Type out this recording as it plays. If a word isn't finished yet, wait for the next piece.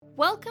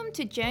Welcome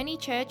to Journey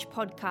Church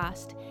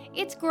Podcast.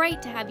 It's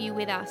great to have you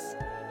with us.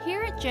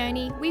 Here at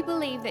Journey, we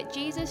believe that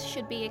Jesus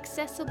should be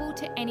accessible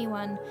to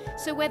anyone.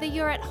 So whether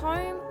you're at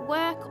home,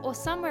 work, or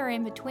somewhere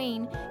in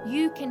between,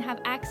 you can have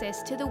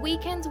access to the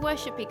weekend's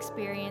worship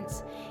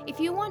experience.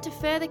 If you want to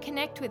further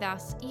connect with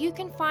us, you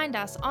can find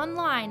us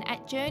online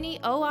at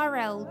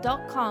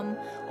journeyorl.com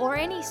or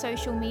any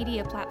social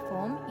media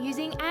platform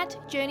using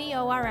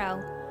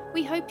 @journeyorl.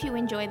 We hope you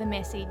enjoy the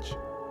message.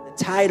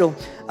 The title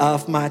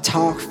of my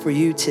talk for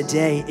you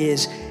today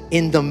is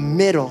In the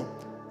Middle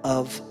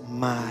of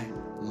My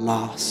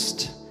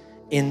Lost.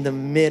 In the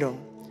middle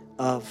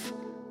of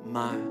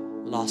my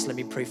lost. Let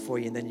me pray for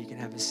you and then you can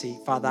have a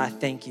seat. Father, I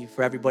thank you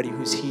for everybody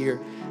who's here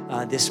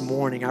this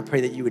morning. I pray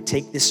that you would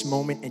take this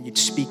moment and you'd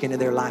speak into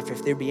their life.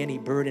 If there be any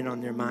burden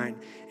on their mind,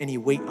 any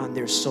weight on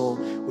their soul,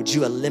 would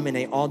you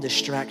eliminate all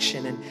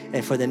distraction?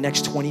 And for the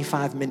next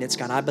 25 minutes,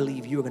 God, I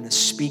believe you are going to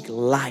speak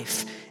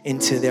life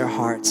into their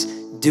hearts.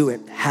 Do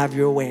it. Have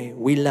your way.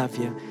 We love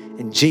you.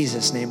 In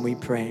Jesus' name we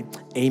pray.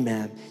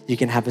 Amen. You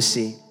can have a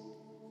seat.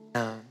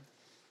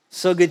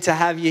 So good to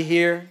have you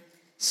here.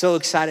 So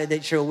excited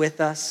that you're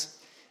with us.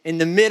 In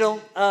the middle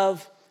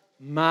of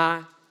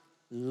my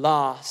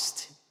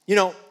lost. You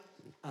know,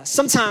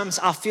 sometimes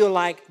I feel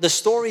like the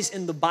stories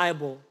in the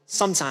Bible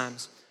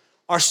sometimes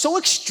are so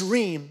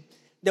extreme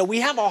that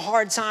we have a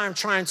hard time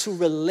trying to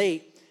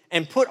relate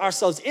and put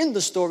ourselves in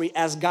the story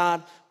as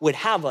God would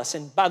have us.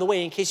 And by the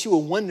way, in case you were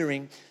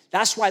wondering,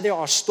 that's why there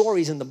are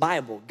stories in the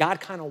Bible. God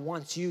kind of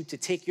wants you to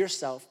take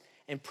yourself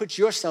and put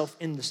yourself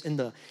in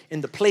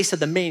the place of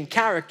the main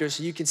character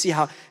so you can see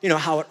how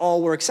it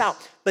all works out.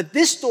 But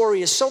this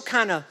story is so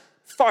kind of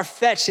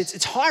far-fetched.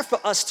 It's hard for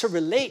us to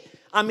relate.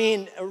 I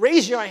mean,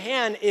 raise your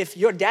hand if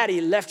your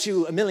daddy left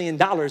you $1 million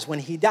when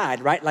he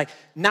died, right? Like,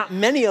 not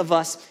many of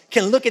us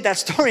can look at that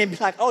story and be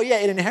like, oh yeah,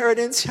 an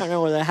inheritance. I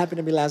remember that happened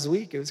to me last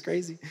week. It was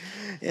crazy.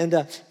 And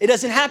it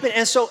doesn't happen.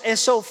 And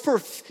so for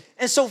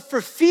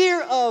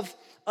fear of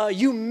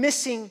you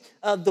missing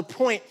the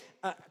point,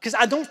 because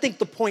I don't think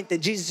the point that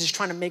Jesus is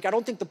trying to make, I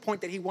don't think the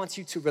point that he wants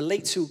you to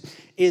relate to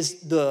is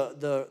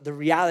the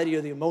reality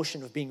or the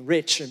emotion of being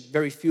rich. And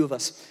very few of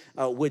us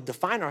would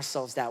define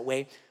ourselves that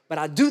way. But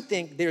I do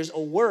think there's a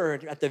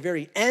word at the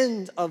very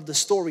end of the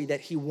story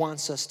that he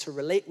wants us to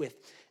relate with.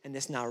 And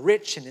it's not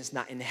rich and it's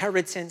not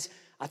inheritance.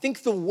 I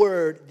think the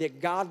word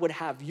that God would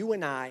have you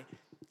and I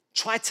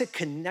try to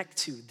connect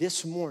to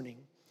this morning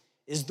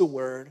is the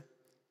word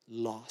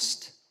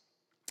lost.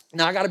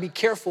 Now, I got to be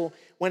careful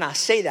when I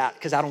say that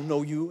because I don't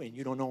know you and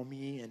you don't know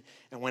me.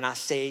 And when I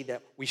say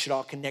that we should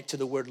all connect to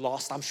the word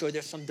lost, I'm sure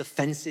there's some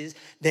defenses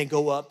that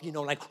go up,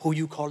 like who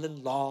you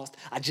calling lost?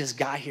 I just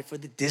got here for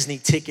the Disney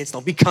tickets.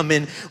 Don't be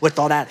coming with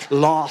all that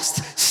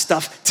lost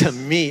stuff to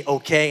me,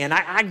 okay? And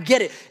I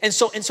get it. And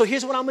so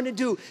here's what I'm going to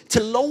do.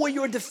 To lower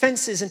your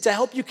defenses and to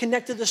help you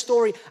connect to the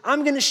story,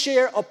 I'm going to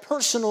share a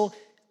personal,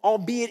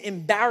 albeit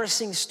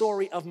embarrassing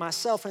story of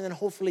myself, and then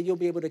hopefully you'll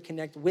be able to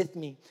connect with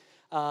me.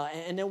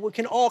 And then we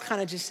can all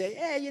kind of just say,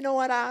 hey, you know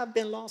what? I've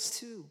been lost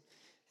too.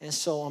 And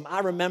so I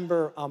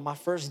remember my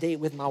first date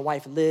with my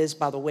wife, Liz.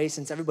 By the way,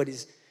 since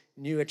everybody's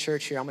new at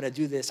church here, I'm going to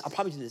do this. I'll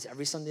probably do this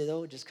every Sunday,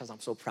 though, just because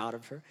I'm so proud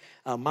of her.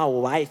 My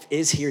wife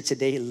is here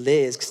today,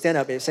 Liz. Stand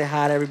up and say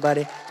hi to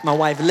everybody. My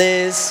wife,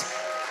 Liz.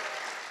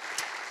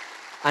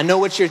 I know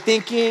what you're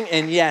thinking,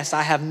 and yes,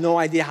 I have no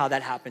idea how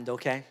that happened,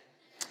 okay?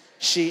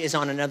 She is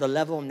on another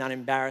level. I'm not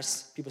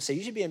embarrassed. People say,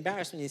 you should be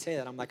embarrassed when you say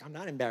that. I'm like, I'm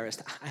not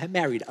embarrassed. I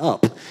married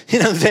up. You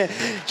know what I'm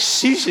saying?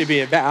 She should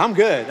be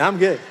embarrassed. I'm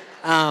good.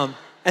 And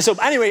so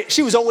anyway,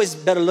 she was always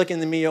better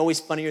looking than me, always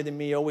funnier than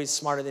me, always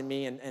smarter than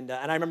me. And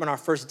I remember on our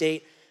first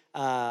date,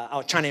 I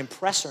was trying to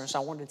impress her. And so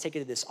I wanted to take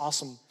her to this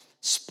awesome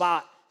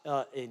spot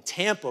in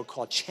Tampa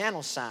called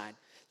Channelside.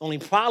 The only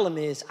problem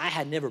is I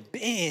had never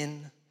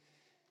been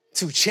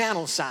to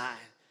Channelside.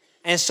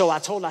 And so I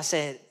told her, I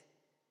said,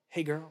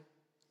 hey, girl,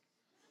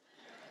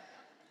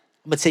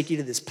 I'm going to take you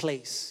to this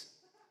place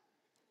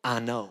I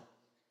know.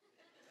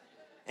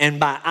 And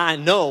by I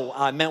know,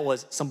 I meant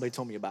was somebody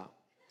told me about.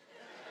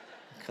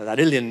 Because I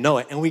really didn't know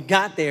it. And we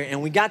got there,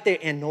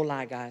 and no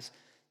lie, guys,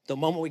 the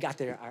moment we got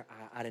there,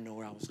 I didn't know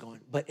where I was going.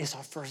 But it's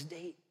our first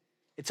date.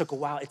 It took a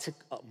while. It took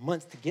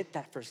months to get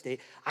that first date.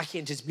 I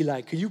can't just be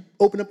like, can you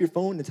open up your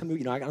phone and tell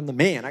me, I'm the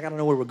man. I got to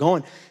know where we're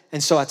going.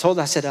 And so I told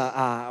her, I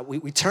said,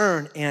 we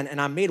turned, and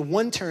I made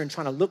one turn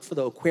trying to look for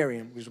the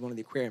aquarium. We were going to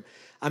the aquarium.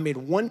 I made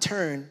one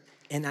turn,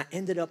 and I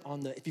ended up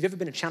on if you've ever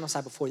been to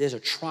Channelside before, there's a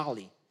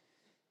trolley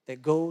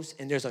that goes,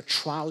 and there's a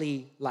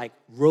trolley, like,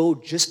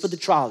 road just for the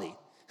trolley.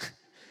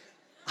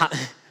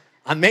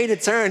 I made a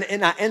turn,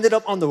 and I ended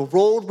up on the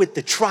road with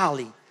the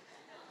trolley.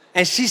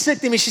 And she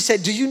said to me, she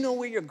said, do you know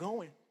where you're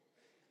going?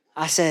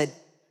 I said,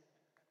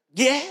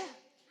 yeah.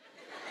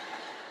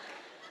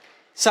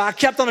 So I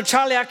kept on the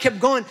trolley, I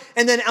kept going,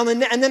 and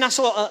then I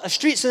saw a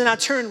street, so then I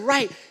turned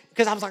right,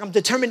 because I was like, I'm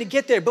determined to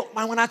get there. But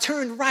when I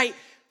turned right,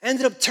 I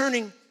ended up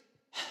turning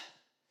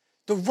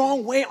the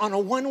wrong way on a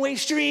one-way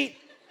street.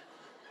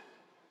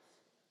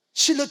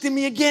 She looked at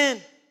me again.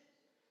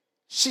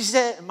 She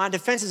said, my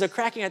defenses are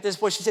cracking at this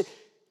point. She said,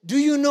 do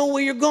you know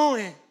where you're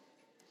going?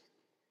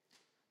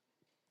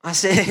 I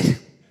said,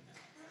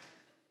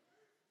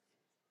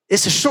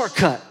 it's a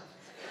shortcut.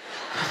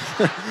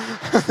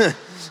 And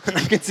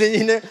I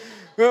continued there.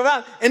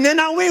 And then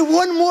I made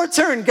one more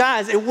turn.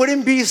 Guys, it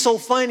wouldn't be so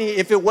funny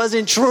if it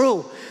wasn't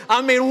true.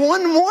 I made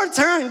one more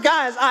turn.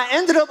 Guys, I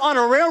ended up on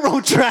a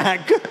railroad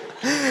track.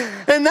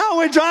 And now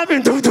we're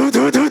driving. And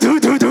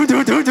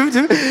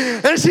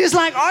she's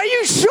like, are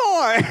you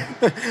sure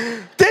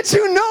that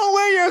you know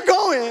where you're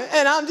going?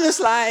 And I'm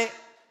just like,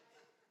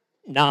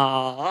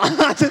 no.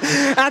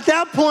 At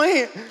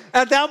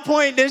that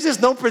point, there's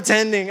just no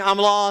pretending. I'm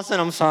lost and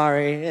I'm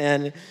sorry.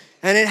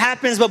 And it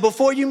happens, but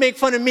before you make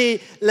fun of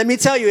me, let me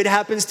tell you, it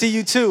happens to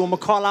you too. I'm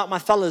gonna call out my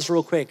fellas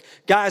real quick.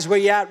 Guys, where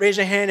you at? Raise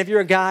your hand if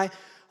you're a guy.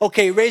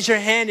 Okay, raise your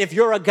hand if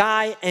you're a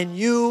guy and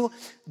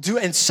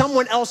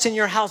someone else in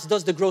your house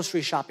does the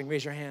grocery shopping.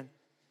 Raise your hand.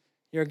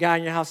 You're a guy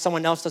in your house,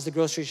 someone else does the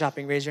grocery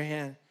shopping. Raise your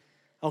hand.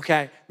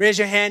 Okay, raise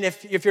your hand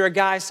if you're a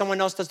guy,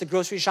 someone else does the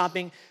grocery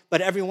shopping,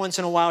 but every once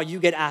in a while you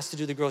get asked to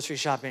do the grocery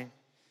shopping.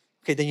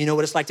 Okay, then you know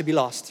what it's like to be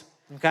lost,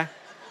 okay?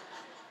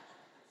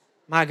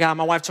 My God,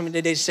 my wife told me the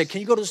other day, she said,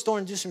 can you go to the store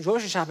and do some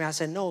grocery shopping? I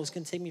said, no, it's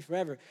gonna take me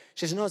forever.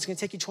 She said, no, it's gonna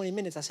take you 20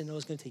 minutes. I said, no,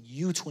 it's gonna take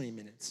you 20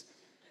 minutes.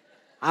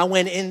 I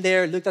went in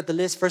there, looked at the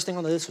list. First thing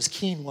on the list was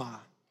quinoa.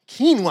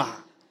 Quinoa.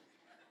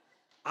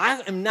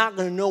 I am not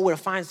gonna know where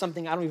to find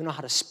something I don't even know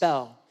how to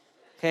spell,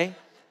 okay?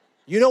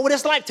 You know what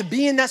it's like to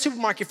be in that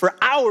supermarket for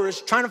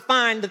hours trying to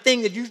find the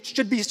thing that you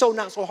should be so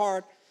not so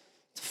hard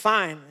to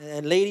find.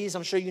 And ladies,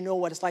 I'm sure you know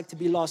what it's like to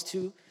be lost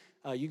too.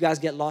 You guys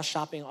get lost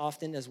shopping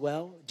often as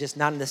well, just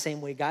not in the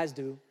same way guys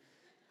do.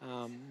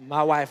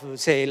 My wife would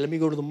say, let me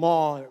go to the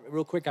mall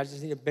real quick. I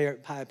just need to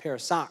buy a pair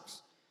of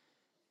socks.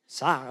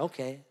 Sock,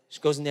 okay.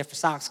 She goes in there for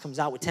socks, comes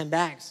out with 10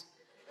 bags.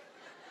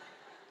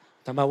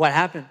 Talking about what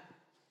happened.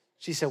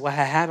 She said, what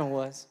had happened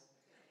was,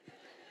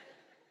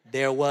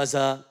 there was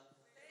a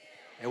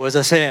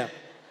sale.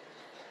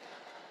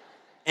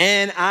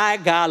 And I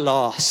got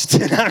lost.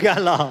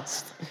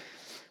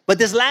 But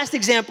this last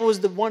example is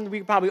the one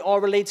we probably all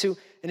relate to,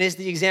 and it's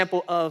the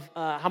example of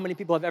how many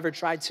people have ever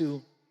tried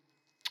to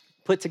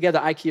put together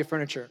IKEA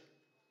furniture.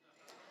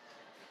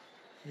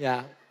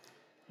 Yeah.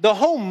 The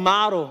whole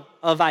model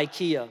of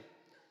IKEA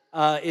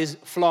is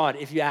flawed,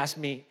 if you ask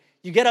me.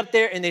 You get up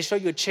there and they show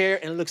you a chair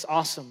and it looks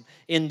awesome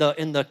in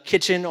the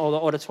kitchen or the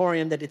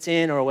auditorium that it's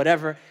in or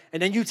whatever.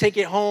 And then you take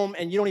it home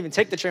and you don't even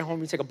take the chair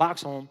home, you take a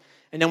box home.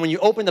 And then when you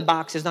open the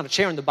box, there's not a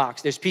chair in the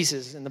box. There's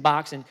pieces in the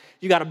box and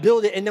you got to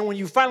build it. And then when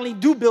you finally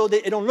do build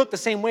it, it don't look the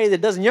same way that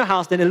it does in your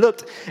house than it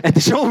looked at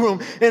the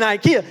showroom in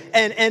IKEA.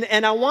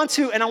 And I want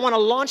to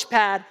launch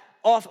pad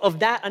off of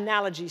that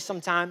analogy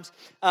sometimes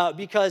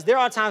because there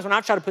are times when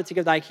I've tried to put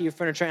together IKEA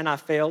furniture and I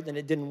failed and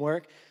it didn't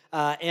work.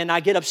 And I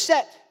get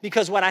upset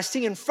because what I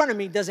see in front of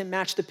me doesn't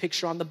match the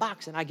picture on the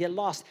box and I get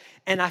lost.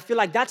 And I feel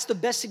like that's the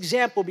best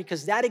example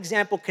because that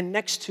example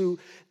connects to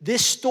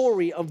this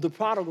story of the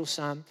prodigal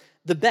son,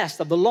 the best,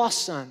 of the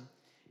lost son.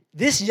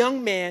 This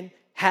young man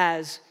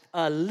has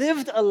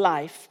lived a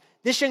life.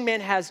 This young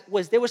man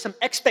there were some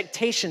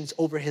expectations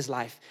over his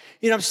life.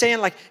 You know what I'm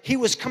saying? Like he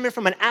was coming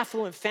from an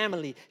affluent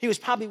family. He was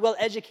probably well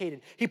educated.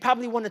 He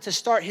probably wanted to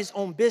start his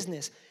own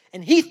business.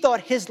 And he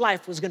thought his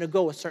life was gonna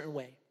go a certain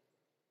way.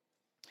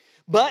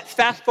 But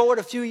fast forward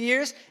a few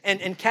years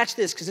and catch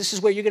this, because this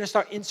is where you're going to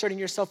start inserting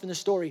yourself in the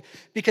story.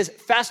 Because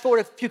fast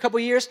forward a couple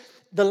years,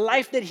 the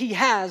life that he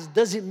has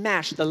doesn't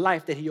match the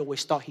life that he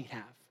always thought he'd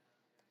have.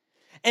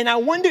 And I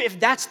wonder if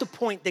that's the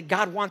point that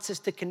God wants us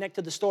to connect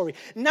to the story.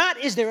 Not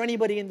is there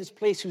anybody in this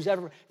place who's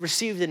ever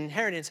received an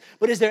inheritance,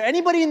 but is there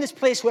anybody in this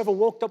place who ever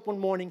woke up one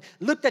morning,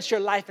 looked at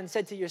your life and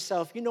said to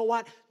yourself, you know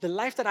what? The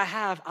life that I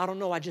have, I don't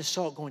know, I just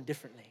saw it going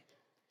differently.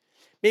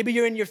 Maybe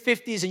you're in your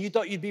 50s and you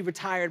thought you'd be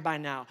retired by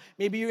now.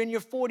 Maybe you're in your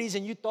 40s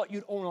and you thought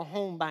you'd own a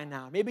home by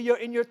now. Maybe you're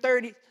in your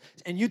 30s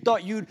and you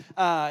thought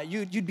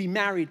you'd be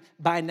married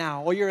by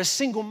now. Or you're a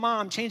single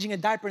mom changing a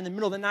diaper in the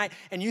middle of the night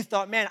and you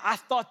thought, man, I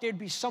thought there'd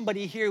be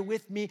somebody here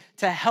with me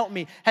to help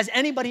me. Has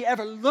anybody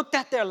ever looked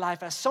at their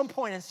life at some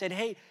point and said,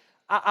 hey,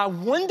 I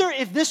wonder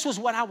if this was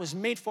what I was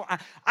made for.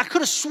 I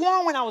could have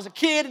sworn when I was a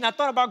kid and I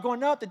thought about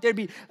growing up that there'd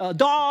be a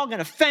dog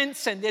and a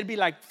fence and there'd be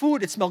like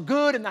food that smelled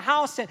good in the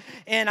house.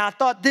 And I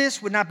thought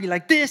this would not be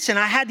like this. And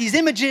I had these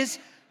images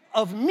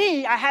of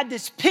me. I had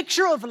this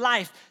picture of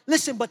life.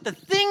 Listen, but the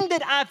thing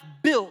that I've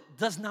built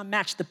does not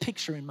match the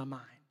picture in my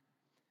mind.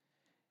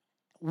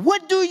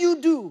 What do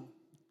you do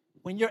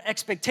when your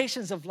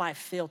expectations of life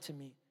fail to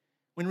meet?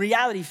 When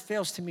reality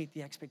fails to meet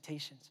the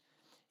expectations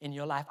in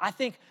your life? I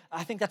think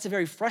that's a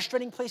very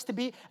frustrating place to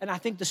be, and I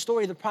think the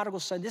story of the prodigal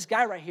son, this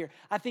guy right here,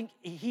 I think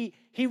he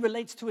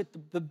relates to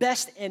it the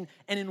best and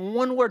in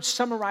one word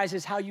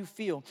summarizes how you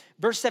feel.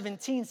 Verse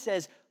 17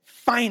 says,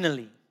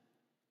 finally.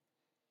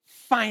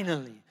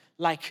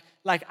 Like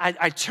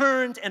I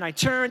turned and I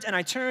turned and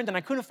I turned and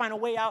I couldn't find a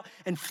way out,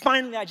 and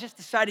finally I just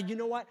decided, you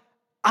know what?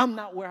 I'm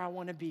not where I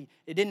want to be.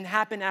 It didn't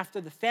happen after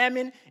the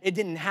famine. It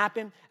didn't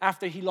happen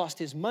after he lost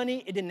his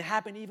money. It didn't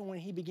happen even when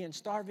he began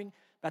starving.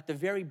 At the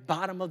very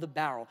bottom of the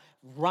barrel,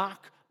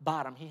 rock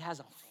bottom, he has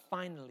a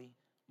finally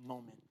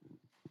moment.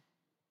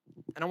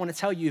 And I want to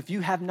tell you, if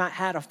you have not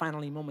had a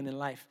finally moment in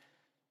life,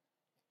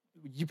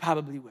 you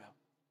probably will.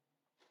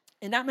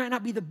 And that might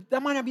not be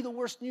the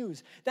worst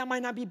news. That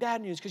might not be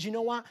bad news, because you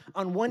know what?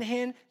 On one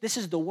hand, this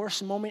is the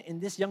worst moment in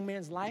this young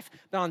man's life,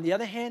 but on the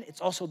other hand,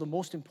 it's also the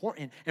most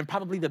important and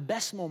probably the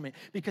best moment,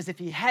 because if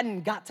he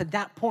hadn't got to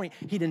that point,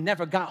 he'd have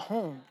never got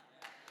home.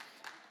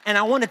 And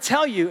I want to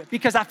tell you,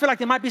 because I feel like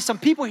there might be some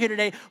people here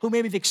today who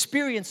maybe have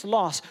experienced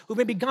loss, who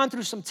maybe gone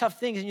through some tough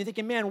things, and you're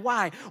thinking, man,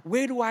 why?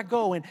 Where do I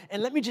go? And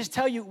let me just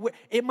tell you,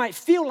 it might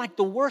feel like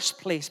the worst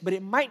place, but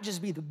it might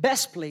just be the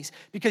best place,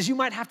 because you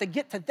might have to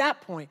get to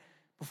that point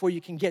before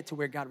you can get to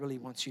where God really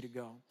wants you to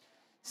go.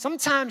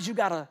 Sometimes you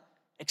got to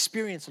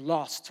experience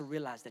loss to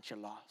realize that you're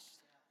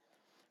lost.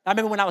 I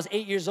remember when I was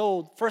 8 years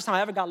old, first time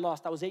I ever got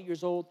lost, I was 8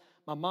 years old.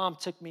 My mom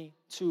took me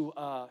to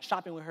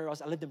shopping with her.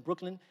 I lived in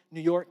Brooklyn,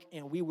 New York,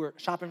 and we were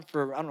shopping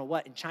for, I don't know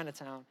what, in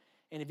Chinatown.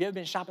 And if you've ever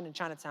been shopping in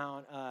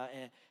Chinatown,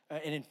 and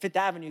in Fifth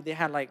Avenue, they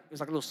had it was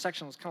like a little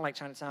section, it was kind of like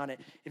Chinatown. And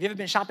if you've ever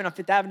been shopping on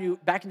Fifth Avenue,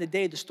 back in the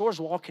day, the stores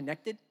were all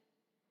connected.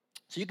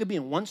 So you could be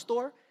in one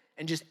store,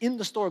 and just in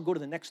the store, go to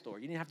the next store.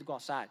 You didn't have to go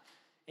outside.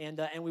 And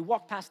we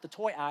walked past the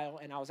toy aisle,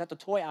 and I was at the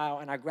toy aisle,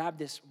 and I grabbed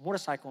this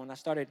motorcycle, and I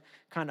started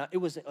it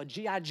was a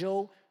G.I.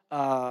 Joe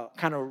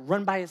kind of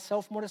run by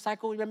itself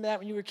motorcycle. You remember that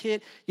when you were a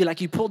kid?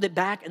 You pulled it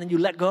back, and then you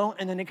let go,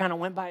 and then it kind of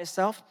went by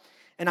itself.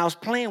 And I was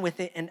playing with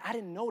it, and I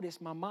didn't notice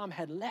my mom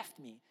had left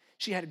me.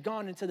 She had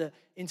gone into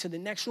the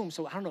next room.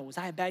 So I don't know, was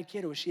I a bad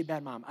kid or was she a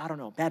bad mom? I don't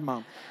know, bad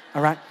mom,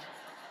 all right?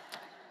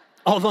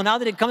 Although now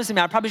that it comes to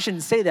me, I probably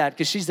shouldn't say that,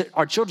 because she's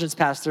our children's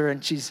pastor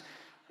and she's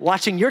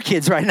watching your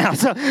kids right now.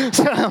 So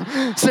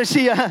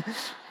she,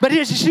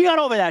 but she got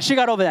over that. She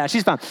got over that.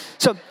 She's fine.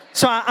 So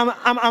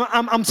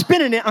I'm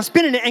spinning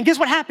it. And guess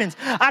what happens?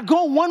 I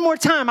go one more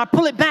time. I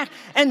pull it back,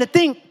 and the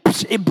thing,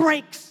 it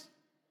breaks.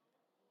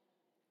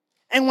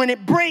 And when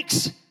it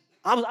breaks,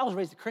 I was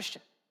raised a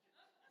Christian,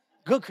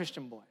 good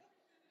Christian boy.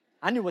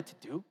 I knew what to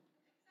do.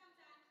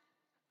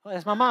 Oh,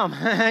 that's my mom.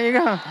 There you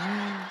go.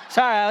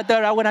 Sorry, I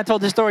thought when I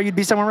told this story, you'd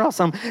be somewhere else.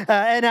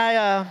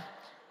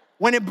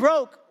 When it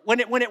broke,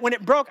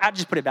 I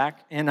just put it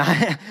back, and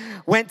I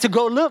went to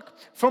go look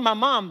for my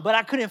mom, but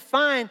I couldn't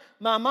find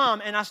my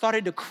mom, and I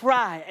started to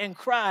cry and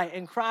cry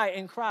and cry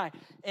and cry.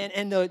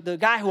 And the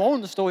guy who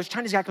owned the store, this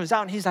Chinese guy, comes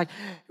out, and he's like,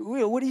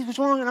 what's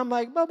wrong? And I'm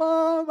like, my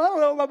mom, I don't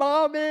know, my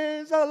mom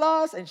is, I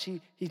lost. And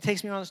he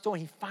takes me around the store,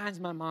 and he finds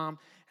my mom.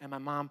 And my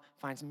mom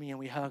finds me, and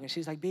we hug, and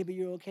she's like, baby,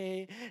 you're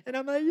okay? And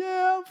I'm like,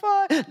 yeah, I'm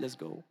fine. Let's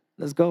go.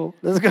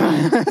 You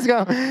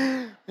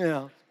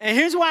know. And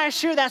here's why I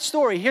share that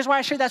story.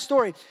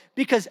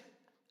 Because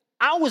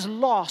I was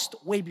lost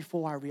way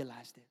before I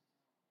realized it.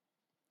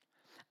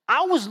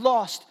 I was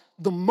lost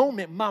the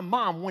moment my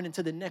mom went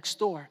into the next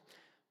store.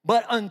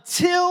 But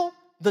until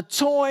the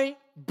toy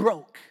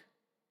broke,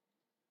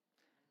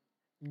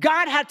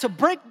 God had to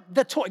break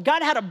the toy.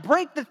 God had to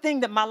break the thing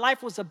that my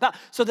life was about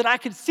so that I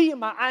could see and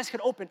my eyes could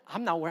open.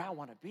 I'm not where I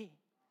want to be.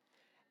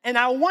 And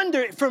I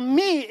wonder, for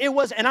me, it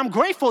was, and I'm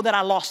grateful that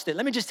I lost it.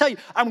 Let me just tell you,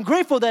 I'm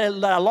grateful that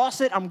I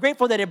lost it. I'm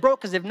grateful that it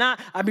broke, because if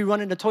not, I'd be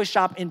running a toy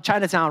shop in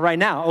Chinatown right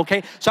now,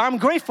 okay? So I'm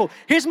grateful.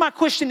 Here's my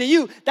question to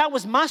you. That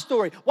was my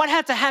story. What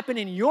had to happen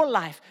in your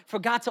life for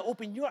God to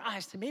open your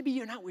eyes to maybe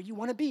you're not where you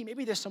want to be.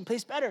 Maybe there's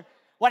someplace better.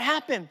 What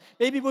happened?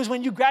 Maybe it was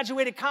when you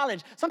graduated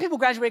college. Some people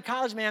graduate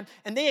college, man,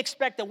 and they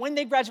expect that when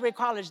they graduate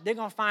college, they're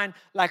going to find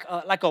like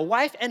a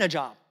wife and a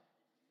job.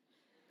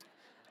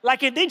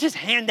 Like if they just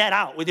hand that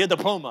out with your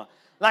diploma.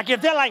 Like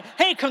if they're like,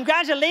 hey,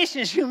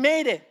 congratulations, you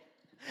made it.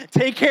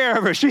 Take care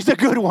of her. She's a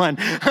good one,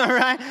 all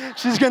right?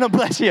 She's going to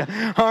bless you,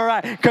 all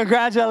right?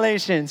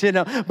 Congratulations, you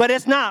know. But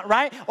it's not,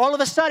 right? All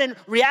of a sudden,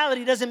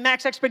 reality doesn't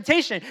match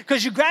expectation,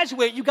 because you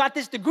graduate, you got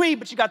this degree,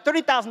 but you got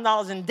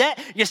 $30,000 in debt,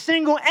 you're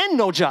single and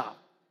no job.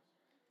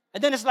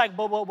 And then it's like,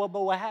 but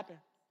what happened?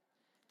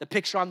 The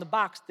picture on the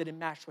box didn't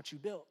match what you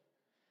built.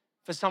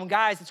 For some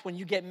guys, it's when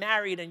you get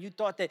married and you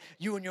thought that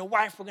you and your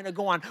wife were going to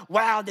go on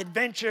wild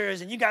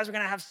adventures and you guys were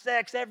going to have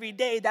sex every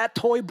day. That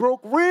toy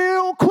broke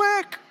real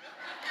quick.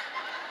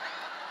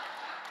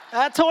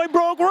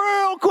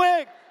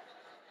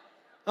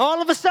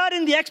 All of a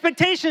sudden, the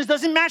expectations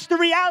doesn't match the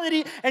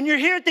reality, and you're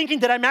here thinking,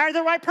 did I marry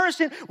the right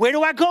person? Where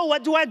do I go?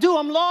 What do I do?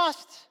 I'm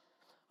lost.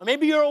 Or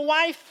maybe you're a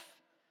wife,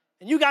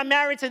 and you got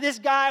married to this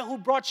guy who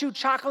brought you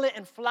chocolate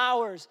and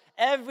flowers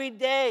every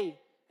day.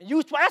 And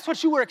that's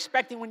what you were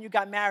expecting when you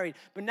got married.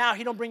 But now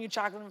he don't bring you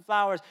chocolate and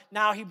flowers.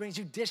 Now he brings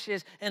you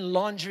dishes and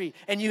laundry.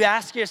 And you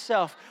ask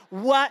yourself,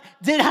 what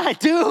did I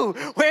do?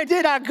 Where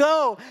did I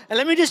go? And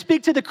let me just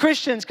speak to the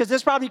Christians, because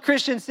there's probably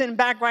Christians sitting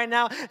back right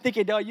now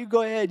thinking, no, you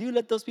go ahead. You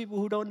let those people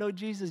who don't know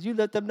Jesus, you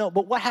let them know.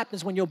 But what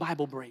happens when your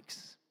Bible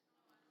breaks?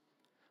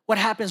 What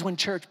happens when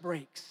church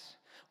breaks?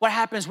 What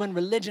happens when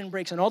religion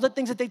breaks? And all the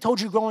things that they told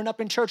you growing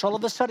up in church, all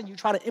of a sudden you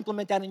try to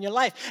implement that in your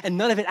life, and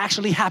none of it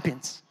actually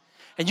happens.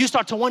 And you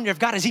start to wonder if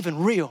God is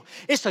even real.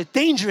 It's a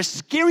dangerous,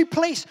 scary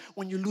place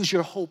when you lose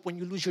your hope, when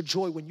you lose your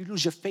joy, when you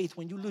lose your faith,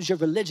 when you lose your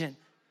religion.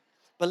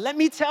 But let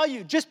me tell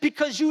you, just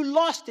because you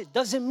lost it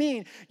doesn't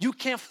mean you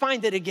can't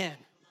find it again.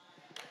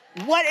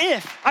 What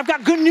if? I've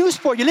got good news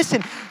for you.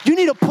 Listen, you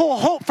need to pull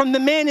hope from the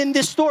man in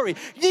this story.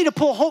 You need to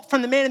pull hope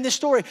from the man in this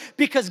story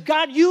because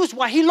God used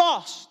what he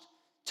lost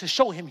to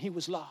show him he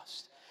was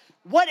lost.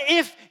 What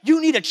if you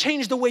need to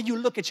change the way you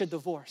look at your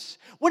divorce?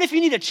 What if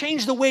you need to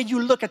change the way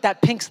you look at that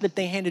pink slip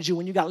they handed you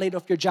when you got laid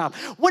off your job?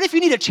 What if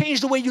you need to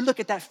change the way you look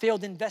at that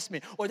failed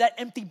investment or that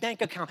empty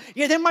bank account?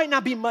 Yeah, there might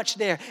not be much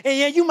there. And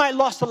yeah, you might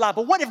lost a lot.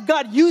 But what if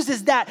God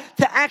uses that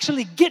to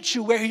actually get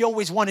you where he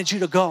always wanted you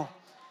to go?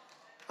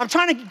 I'm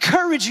trying to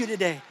encourage you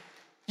today.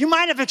 You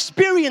might have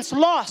experienced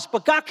loss,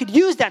 but God could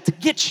use that to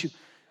get you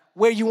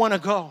where you want to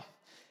go.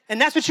 And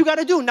that's what you got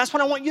to do. And that's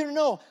what I want you to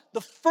know.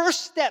 The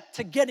first step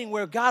to getting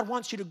where God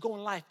wants you to go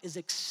in life is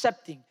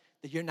accepting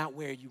that you're not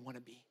where you want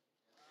to be.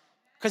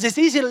 Because it's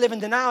easy to live in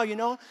denial, you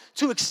know.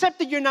 To accept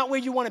that you're not where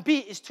you want to be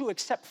is to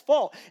accept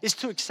fault, is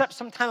to accept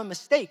some kind of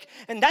mistake.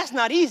 And that's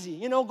not easy.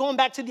 You know, going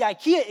back to the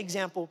IKEA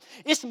example,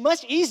 it's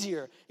much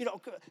easier. You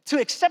know, to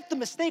accept the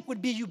mistake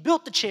would be you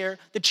built the chair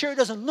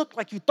doesn't look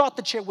like you thought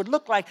the chair would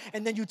look like,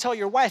 and then you tell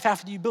your wife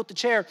after you built the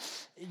chair,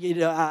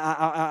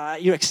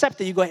 you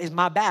accept it, you go, it's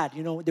my bad.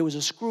 You know, there was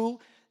a screw,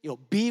 you know,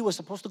 B was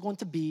supposed to go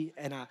into B,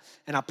 and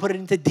I put it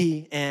into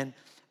D, and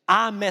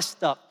I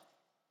messed up.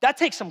 That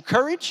takes some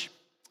courage.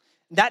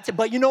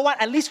 But you know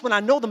what? At least when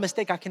I know the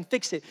mistake, I can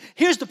fix it.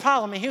 Here's the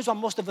problem, and here's what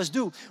most of us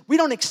do. We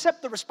don't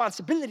accept the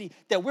responsibility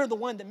that we're the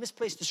one that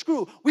misplaced the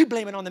screw. We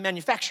blame it on the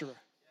manufacturer.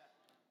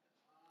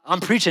 I'm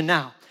preaching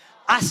now.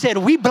 I said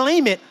we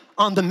blame it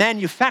on the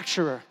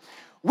manufacturer.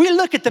 We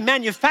look at the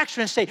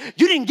manufacturer and say,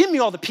 you didn't give me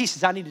all the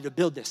pieces I needed to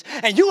build this.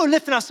 And you were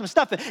lifting out some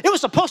stuff. It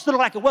was supposed to look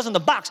like it was in the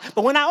box.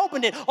 But when I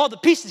opened it, all the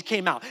pieces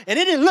came out. And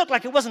it didn't look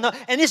like it wasn't.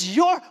 And it's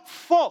your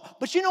fault.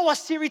 But you know what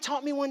Siri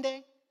taught me one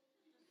day?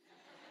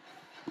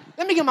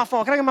 Let me get my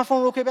phone. Can I get my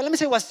phone real quick? Let me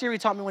say what Siri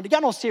taught me one day. Y'all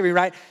know Siri,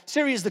 right?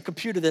 Siri is the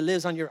computer that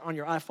lives on your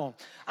iPhone.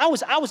 I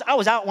was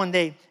out one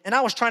day and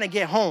I was trying to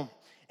get home.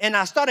 And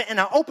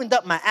I opened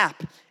up my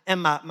app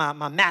and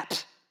my map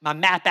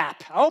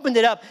app. I opened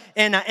it up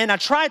and I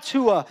tried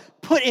to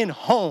put in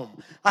home.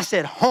 I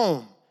said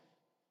home.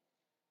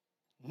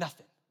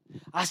 Nothing.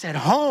 I said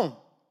home.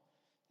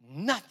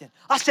 Nothing.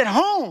 I said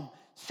home.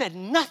 Said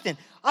nothing.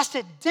 I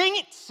said, dang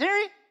it,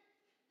 Siri.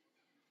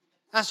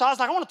 And so I was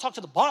like, I want to talk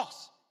to the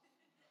boss.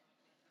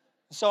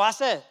 So I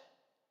said,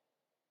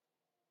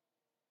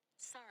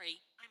 sorry,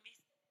 I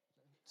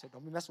missed. Said,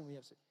 don't be messing with me.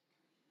 I said,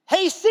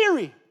 hey,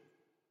 Siri.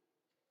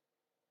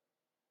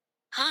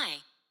 Hi.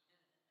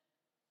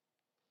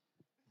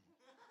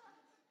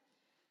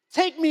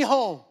 Take me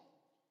home.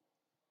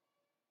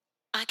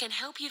 I can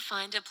help you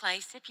find a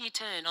place if you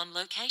turn on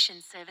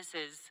location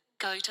services.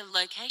 Go to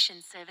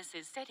location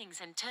services settings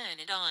and turn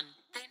it on.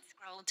 Then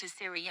scroll to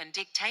Siri and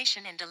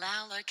dictation and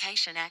allow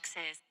location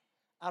access.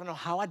 I don't know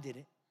how I did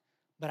it,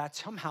 but I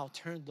somehow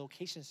turned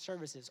location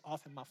services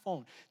off in my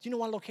phone. Do you know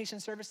what location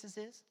services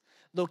is?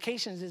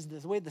 Locations is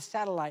the way the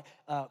satellite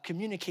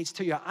communicates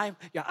to your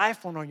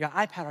iPhone or your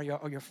iPad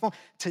or your phone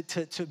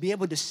to be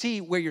able to see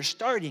where you're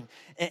starting.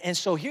 And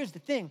so here's the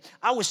thing.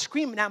 I was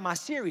screaming at my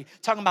Siri,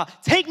 talking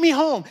about, take me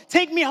home,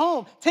 take me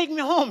home, take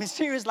me home. And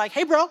Siri's like,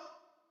 hey, bro,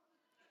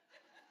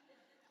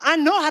 I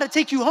know how to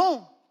take you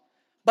home,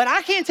 but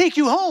I can't take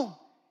you home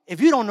if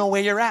you don't know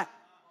where you're at.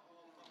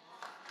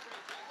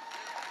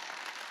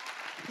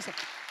 He said,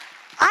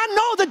 I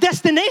know the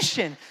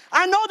destination.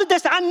 I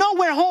know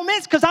where home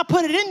is because I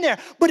put it in there.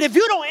 But if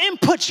you don't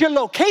input your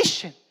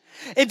location,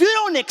 if you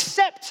don't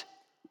accept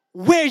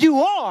where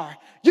you are,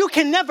 you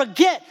can never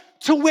get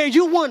to where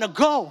you want to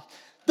go.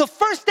 The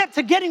first step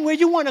to getting where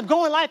you want to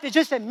go in life is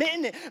just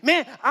admitting it.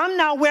 Man, I'm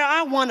not where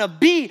I want to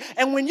be.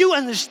 And when you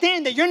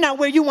understand that you're not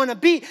where you want to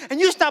be and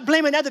you stop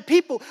blaming other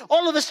people,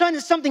 all of a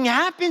sudden something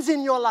happens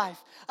in your life.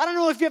 I don't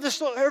know if you ever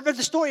heard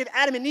the story of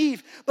Adam and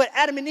Eve, but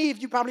Adam and Eve,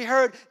 you probably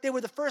heard, they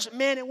were the first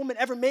man and woman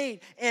ever made.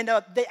 And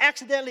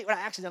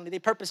they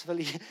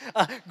purposefully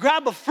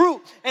grab a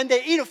fruit and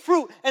they eat a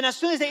fruit. And as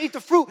soon as they eat the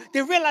fruit,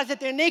 they realize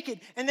that they're naked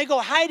and they go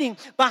hiding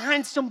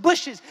behind some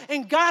bushes.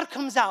 And God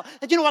comes out.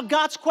 And you know what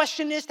God's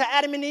question is to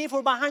Adam and Eve who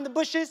are behind the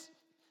bushes?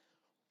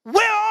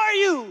 Where are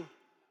you?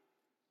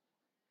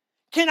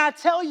 Can I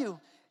tell you?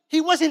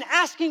 He wasn't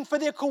asking for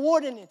their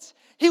coordinates.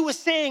 He was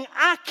saying,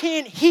 I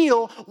can't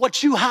heal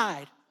what you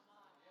hide.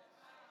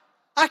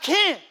 I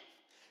can't.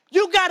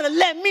 You got to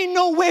let me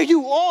know where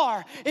you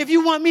are if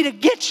you want me to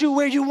get you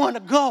where you want to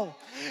go.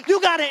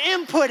 You got to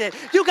input it.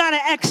 You got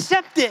to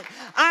accept it.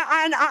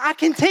 I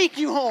can take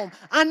you home.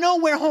 I know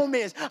where home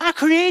is. I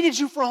created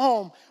you for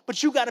home.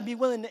 But you got to be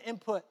willing to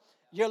input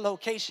your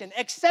location.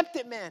 Accept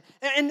it, man.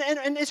 And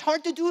it's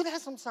hard to do that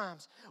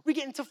sometimes. We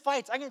get into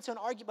fights. I get into an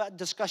argument about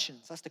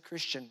discussions. That's the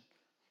Christian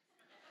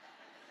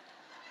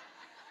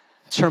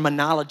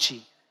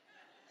terminology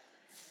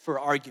for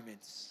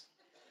arguments.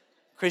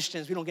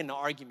 Christians, we don't get into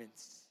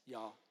arguments,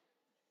 y'all.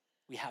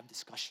 We have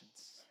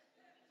discussions.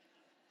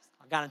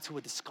 I got into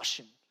a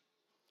discussion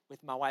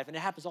with my wife, and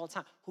it happens all the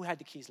time. Who had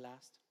the keys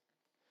last?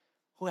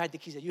 Who had the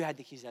keys last? You had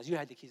the keys last. You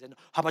had the keys last. No.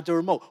 How about the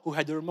remote? Who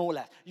had the remote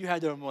last? You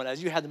had the remote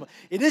last. You had the remote.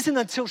 It isn't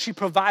until she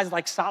provides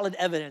like solid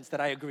evidence that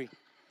I agree.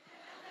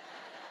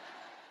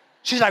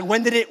 She's like,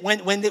 when did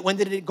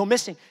it go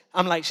missing?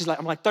 I'm like,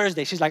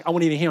 Thursday. She's like, I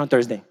wasn't even here on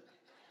Thursday.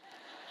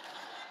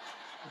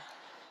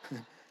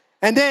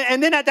 And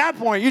then at that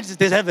point,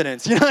 there's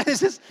evidence. It's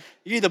just,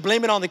 you either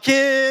blame it on the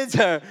kids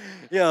or,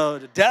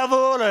 the devil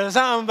or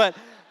something. But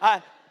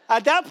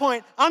at that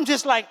point, I'm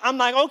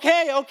like,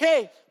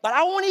 okay. But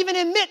I won't even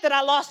admit that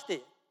I lost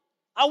it.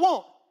 I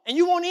won't. And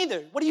you won't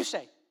either. What do you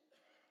say?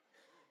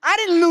 I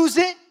didn't lose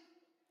it.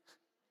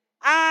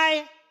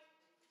 I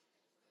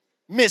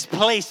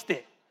misplaced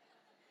it.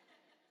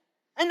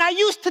 And I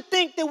used to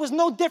think there was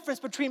no difference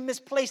between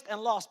misplaced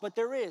and lost, but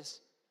there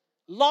is.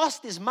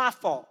 Lost is my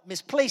fault.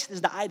 Misplaced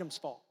is the item's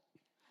fault.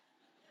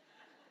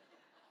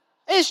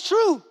 It's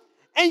true.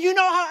 And you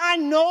know how I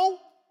know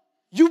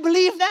you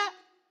believe that?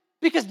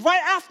 Because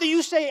right after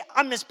you say,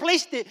 I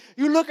misplaced it,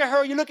 you look at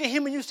her, you look at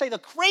him, and you say the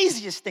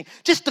craziest thing.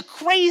 Just the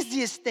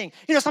craziest thing.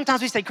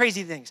 Sometimes we say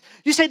crazy things.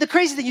 You say the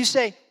crazy thing, you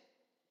say,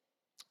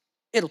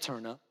 it'll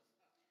turn up.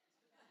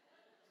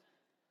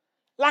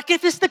 Like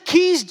if it's the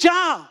key's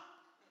job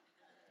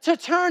to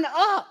turn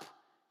up.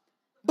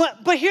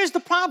 But here's the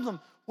problem.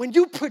 When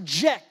you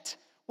project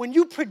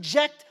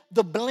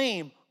the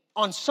blame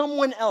on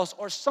someone else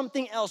or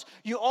something else,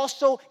 you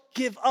also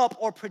give up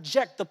or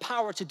project the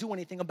power to do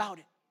anything about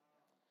it.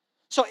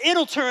 So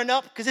it'll turn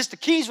up because it's the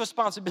key's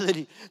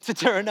responsibility to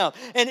turn up.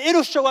 And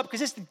it'll show up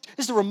because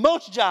it's the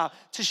remote's job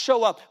to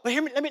show up. But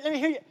let me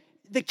hear you.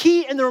 The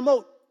key and the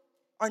remote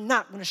are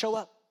not going to show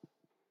up.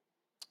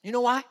 You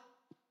know why?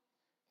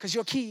 Because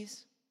your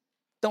keys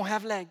don't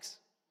have legs.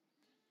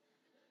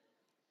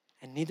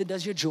 And neither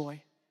does your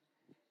joy.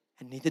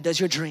 And neither does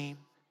your dream,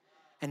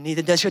 and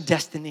neither does your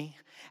destiny,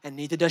 and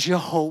neither does your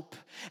hope,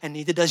 and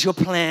neither does your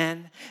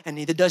plan, and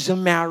neither does your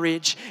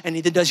marriage, and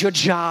neither does your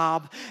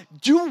job.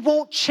 You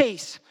won't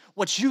chase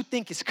what you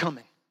think is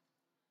coming.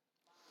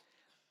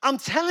 I'm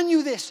telling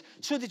you this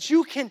so that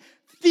you can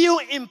feel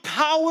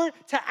empowered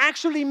to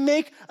actually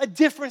make a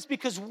difference,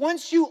 because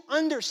once you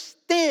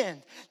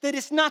understand that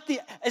it's not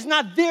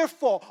their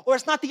fault, or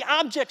it's not the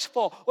object's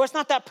fault, or it's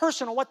not that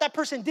person or what that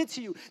person did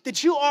to you,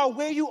 that you are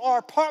where you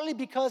are partly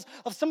because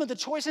of some of the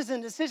choices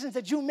and decisions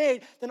that you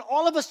made, then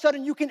all of a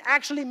sudden you can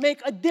actually make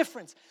a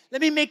difference.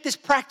 Let me make this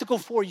practical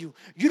for you.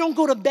 You don't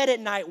go to bed at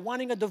night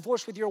wanting a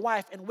divorce with your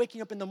wife and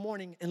waking up in the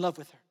morning in love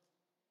with her.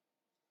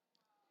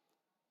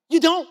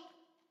 You don't.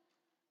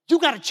 You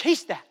got to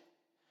chase that.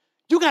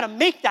 You got to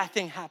make that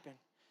thing happen.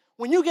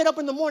 When you get up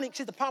in the morning,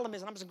 see, the problem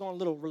is, and I'm just going a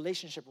little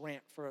relationship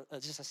rant for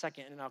just a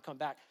second, and then I'll come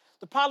back.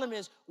 The problem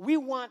is, we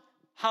want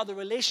how the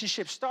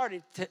relationship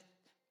started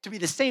to be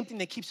the same thing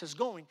that keeps us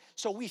going.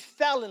 So we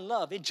fell in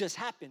love. It just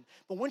happened.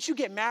 But once you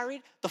get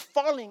married, the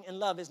falling in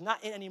love is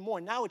not it anymore.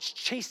 Now it's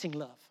chasing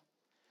love.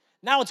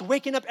 Now it's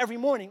waking up every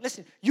morning.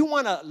 Listen, you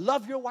want to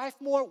love your wife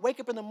more? Wake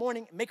up in the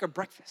morning and make her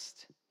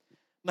breakfast.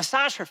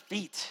 Massage her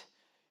feet.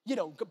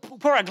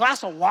 Pour a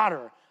glass of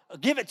water.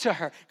 Give it to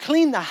her.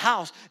 Clean the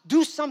house.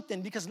 Do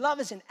something, because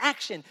love is in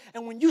action.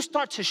 And when you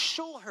start to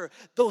show her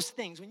those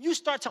things, when you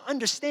start to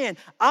understand,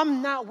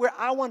 I'm not where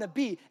I want to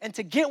be, and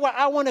to get where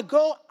I want to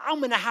go, I'm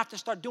going to have to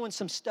start doing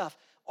some stuff.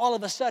 All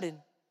of a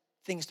sudden,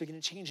 things are going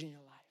to change in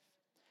your life.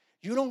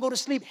 You don't go to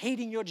sleep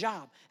hating your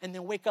job and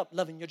then wake up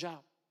loving your job.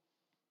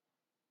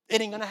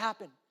 It ain't going to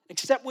happen.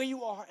 Accept where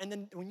you are, and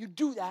then when you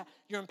do that,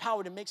 you're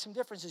empowered to make some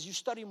differences. You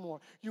study more,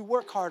 you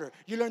work harder,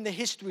 you learn the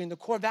history and the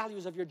core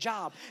values of your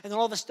job, and then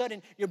all of a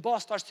sudden, your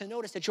boss starts to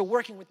notice that you're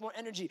working with more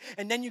energy,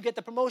 and then you get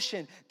the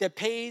promotion that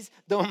pays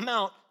the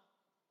amount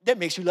that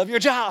makes you love your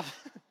job.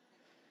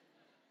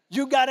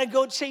 You got to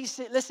go chase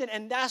it. Listen,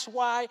 and that's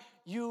why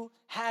you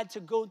had to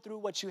go through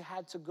what you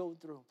had to go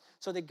through,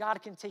 so that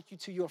God can take you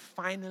to your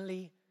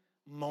finally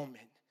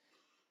moment.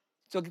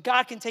 So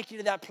God can take you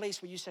to that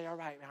place where you say, all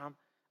right,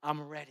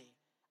 I'm ready.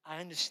 I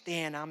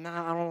understand. I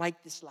don't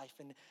like this life.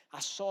 And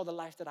I saw the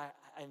life that I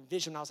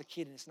envisioned when I was a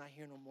kid, and it's not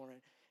here no more.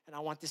 And I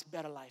want this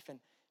better life. And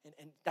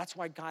that's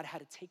why God had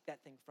to take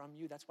that thing from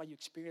you. That's why you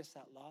experienced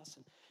that loss.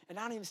 And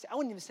I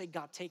wouldn't even say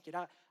God take it.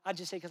 I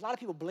just say, because a lot of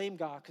people blame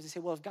God, because they say,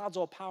 well, if God's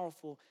all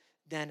powerful,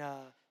 then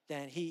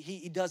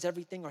he does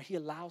everything, or he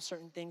allows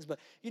certain things. But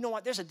you know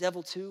what? There's a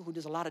devil too who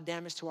does a lot of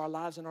damage to our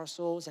lives and our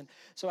souls. And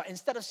so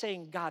instead of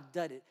saying God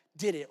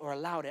did it or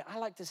allowed it, I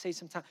like to say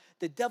sometimes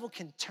the devil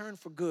can turn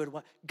for good.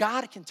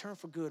 God can turn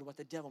for good what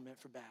the devil meant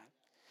for bad.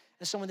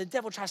 And so when the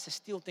devil tries to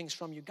steal things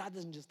from you, God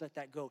doesn't just let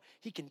that go.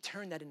 He can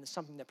turn that into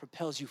something that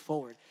propels you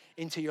forward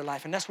into your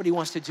life. And that's what he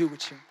wants to do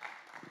with you.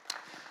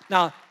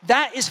 Now,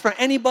 that is for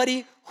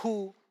anybody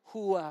who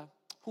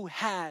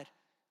had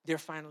their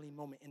finally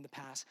moment in the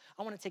past.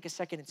 I want to take a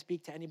second and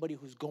speak to anybody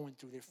who's going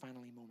through their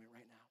finally moment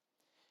right now.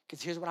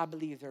 Because here's what I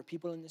believe. There are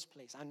people in this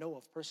place, I know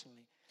of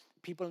personally,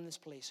 people in this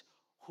place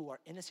who are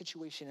in a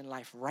situation in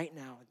life right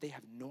now, they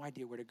have no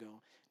idea where to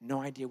go, no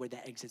idea where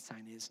that exit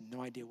sign is,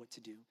 no idea what to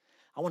do.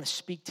 I want to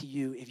speak to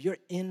you. If you're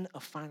in a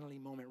finally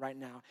moment right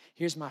now,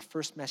 here's my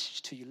first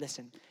message to you.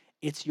 Listen,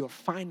 it's your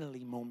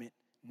finally moment,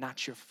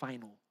 not your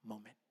final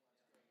moment.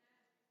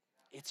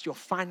 It's your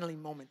finally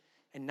moment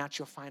and not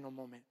your final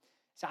moment.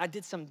 So I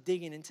did some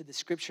digging into the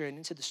scripture and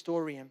into the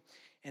story, and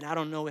I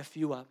don't know if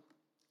you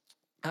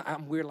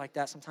I'm weird like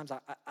that. Sometimes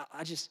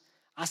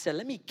I said,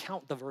 let me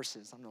count the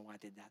verses. I don't know why I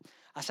did that.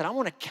 I said, I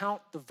want to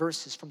count the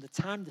verses from the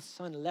time the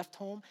son left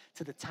home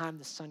to the time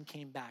the son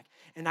came back.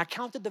 And I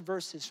counted the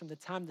verses from the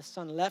time the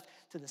son left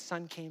to the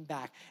son came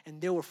back. And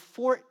there were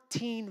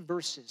 14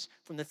 verses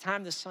from the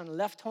time the son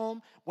left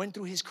home, went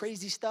through his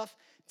crazy stuff,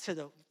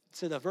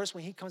 to the verse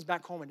when he comes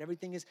back home and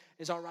everything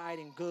is all right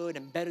and good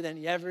and better than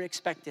he ever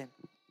expected.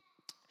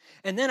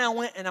 And then I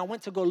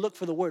went to go look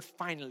for the word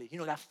finally,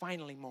 that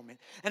finally moment.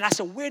 And I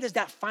said, where does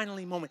that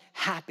finally moment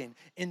happen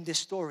in this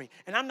story?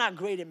 And I'm not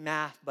great at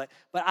math, but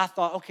I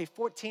thought, okay,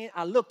 14,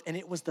 I looked, and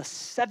it was the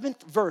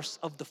 7th verse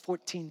of the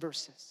 14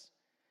 verses.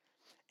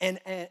 And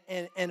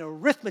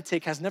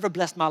arithmetic has never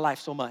blessed my life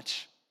so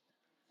much.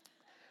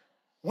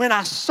 When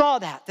I saw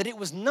that it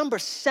was number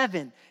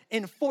 7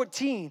 in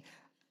 14,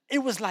 it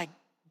was like,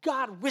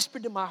 God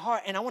whispered in my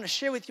heart, and I want to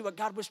share with you what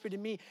God whispered to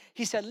me.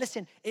 He said,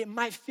 listen, it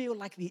might feel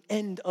like the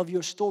end of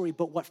your story,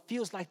 but what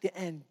feels like the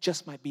end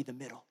just might be the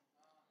middle.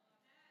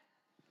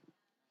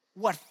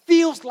 What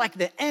feels like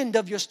the end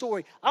of your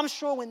story. I'm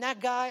sure when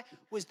that guy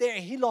was there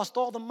and he lost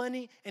all the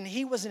money and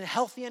he wasn't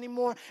healthy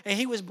anymore and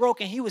he was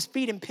broke and he was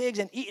feeding pigs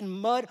and eating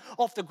mud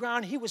off the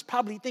ground, he was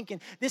probably thinking,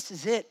 this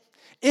is it.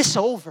 It's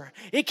over.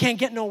 It can't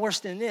get no worse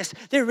than this.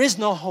 There is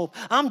no hope.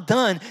 I'm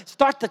done.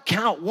 Start to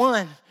count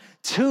 1,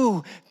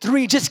 2,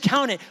 3, just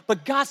count it.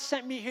 But God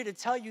sent me here to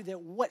tell you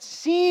that what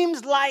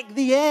seems like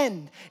the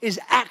end is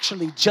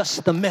actually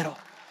just the middle.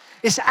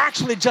 It's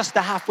actually just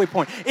the halfway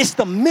point. It's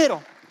the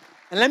middle.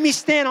 And let me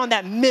stand on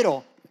that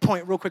middle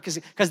point real quick,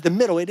 because the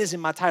middle, it is in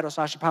my title,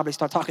 so I should probably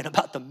start talking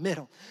about the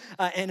middle.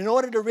 And in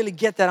order to really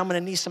get that, I'm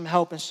going to need some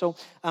help. And so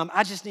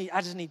I just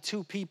need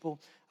 2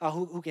 people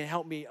who can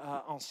help me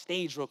on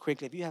stage real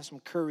quickly. If you have some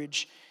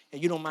courage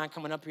and you don't mind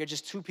coming up here,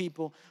 just 2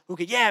 people who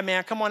could, yeah,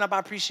 man, come on up. I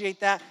appreciate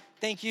that.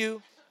 Thank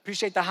you.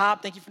 Appreciate the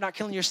hop. Thank you for not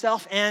killing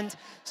yourself. And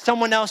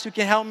someone else who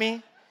can help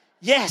me.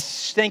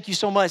 Yes, thank you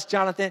so much,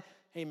 Jonathan.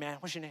 Hey, man,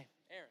 what's your name?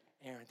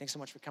 Aaron, thanks so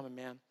much for coming,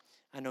 man.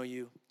 I know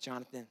you,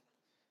 Jonathan.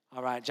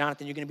 All right,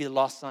 Jonathan, you're going to be the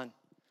lost son.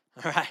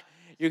 All right,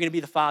 you're going to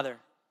be the father.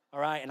 All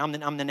right, and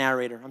I'm the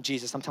narrator. I'm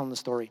Jesus. I'm telling the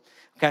story.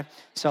 Okay,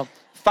 so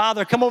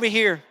Father, come over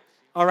here.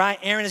 All right,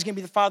 Aaron is going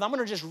to be the father. I'm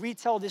going to just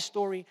retell this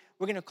story.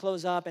 We're going to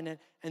close up, and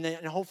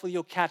then hopefully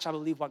you'll catch, I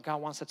believe, what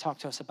God wants to talk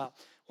to us about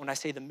when I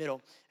say the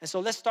middle. And so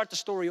let's start the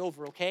story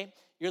over, okay?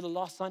 You're the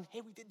lost son. Hey,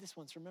 we did this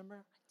once,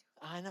 remember?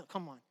 I know,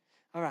 come on.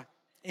 All right,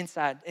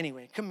 inside.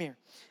 Anyway, come here.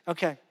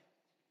 Okay,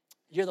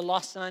 you're the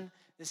lost son.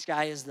 This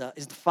guy is the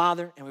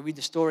father, and we read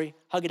the story.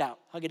 Hug it out.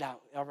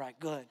 All right,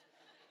 good.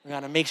 We got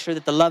to make sure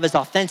that the love is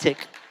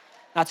authentic.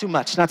 Not too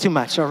much.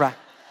 All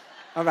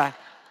right.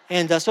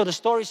 And so the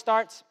story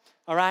starts,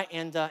 all right,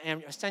 and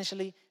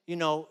essentially,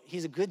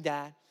 he's a good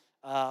dad,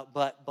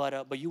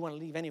 but you want to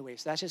leave anyway.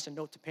 So that's just a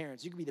note to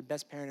parents. You can be the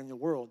best parent in the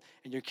world,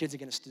 and your kids are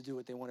going to do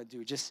what they want to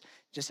do. Just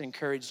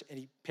encourage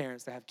any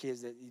parents that have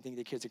kids that you think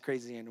their kids are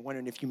crazy and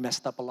wondering if you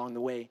messed up along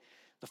the way.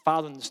 The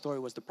father in the story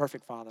was the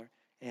perfect father.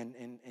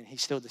 And he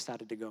still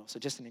decided to go. So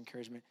just an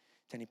encouragement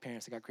to any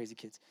parents that got crazy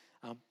kids.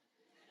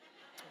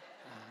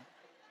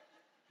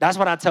 That's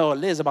what I tell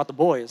Liz about the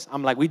boys.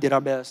 I'm like, we did our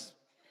best.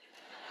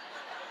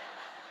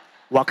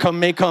 What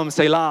come may come,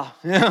 Selah.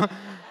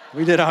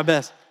 We did our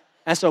best.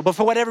 And so, but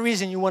for whatever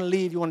reason, you want to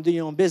leave, you want to do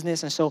your own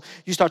business, and so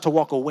you start to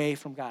walk away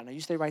from God. Now, you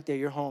stay right there,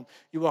 you're home,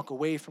 you walk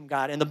away from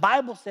God. And the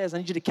Bible says, I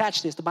need you to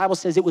catch this, the Bible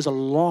says it was a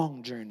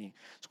long journey.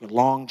 So a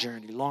long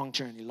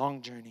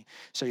journey.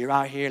 So you're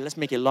out here, let's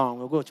make it long.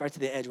 We'll go right to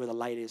the edge where the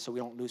light is so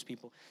we don't lose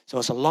people. So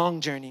it's a long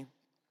journey.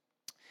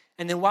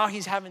 And then while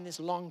he's having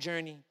this long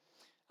journey,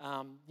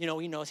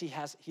 he knows he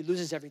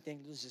loses everything,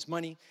 he loses his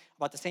money.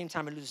 About the same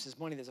time he loses his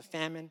money, there's a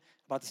famine.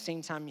 About the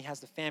same time he has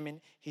the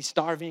famine, he's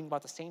starving.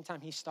 About the same time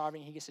he's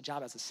starving, he gets a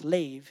job as a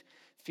slave,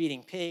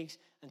 feeding pigs,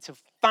 until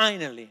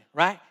finally,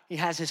 right, he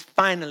has his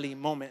finally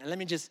moment. And let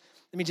me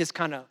just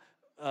kind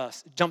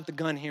of jump the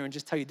gun here and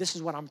just tell you, this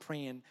is what I'm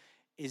praying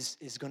is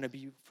going to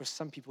be for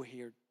some people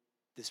here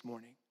this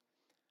morning,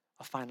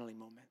 a finally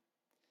moment.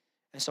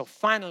 And so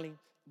finally,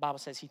 the Bible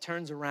says he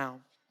turns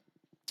around.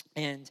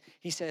 And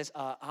he says,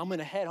 I'm going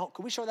to head home.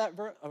 Can we show that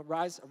verse?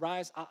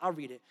 Arise. I'll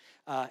read it.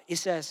 It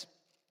says,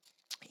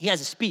 he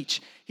has a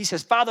speech. He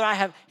says,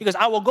 he goes,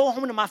 I will go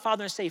home to my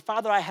father and say,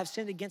 Father, I have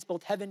sinned against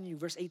both heaven and you,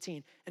 verse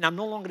 18, and I'm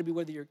no longer to be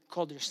worthy you're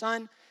called your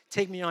son.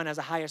 Take me on as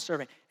a hired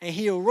servant. And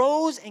he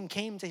arose and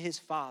came to his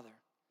father.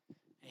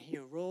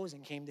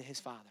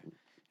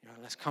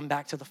 Let's come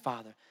back to the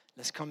father.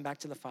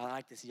 I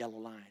like this yellow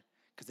line,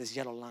 because this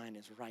yellow line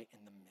is right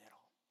in the middle.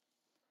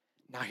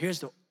 Now, here's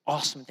the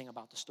awesome thing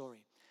about the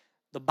story.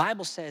 The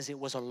Bible says it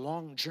was a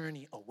long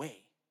journey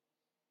away.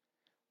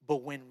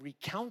 But when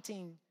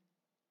recounting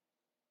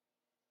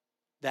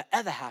the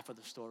other half of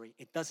the story,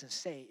 it doesn't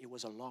say it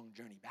was a long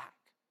journey back.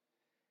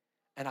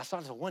 And I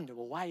started to wonder,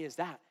 well, why is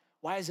that?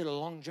 Why is it a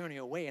long journey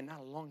away and not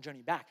a long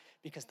journey back?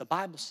 Because the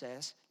Bible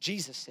says,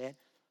 Jesus said,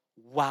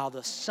 while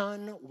the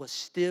son was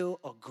still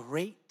a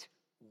great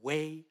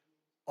way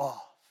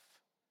off,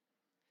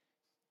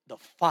 the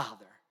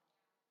Father.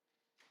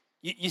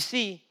 You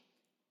see,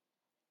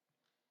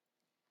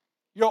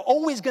 You're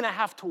always going to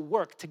have to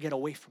work to get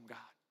away from God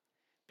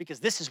because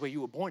this is where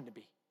you were born to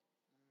be.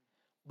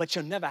 But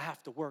you'll never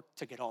have to work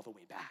to get all the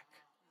way back.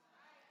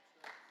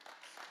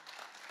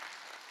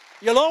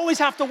 You'll always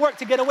have to work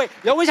to get away.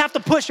 You always have to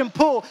push and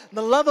pull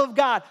the love of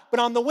God. But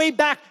on the way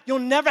back, you'll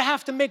never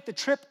have to make the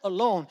trip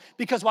alone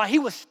because while he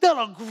was still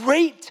a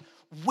great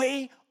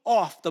way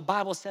off, the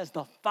Bible says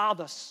the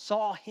Father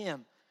saw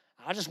him.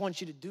 I just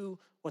want you to do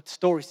what the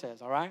story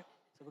says, all right?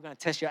 So we're going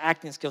to test your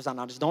acting skills out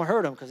now. Just don't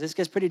hurt him because this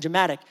gets pretty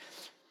dramatic.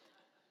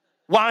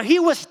 While he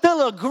was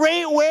still a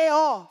great way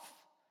off,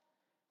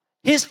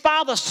 his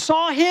father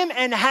saw him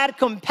and had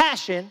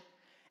compassion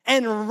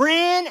and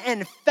ran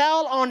and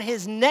fell on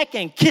his neck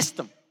and kissed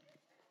him.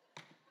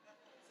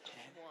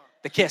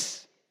 The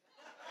kiss.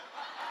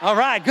 All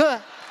right, good.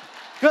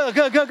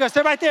 Good.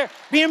 Stay right there.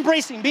 Be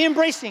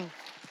embracing.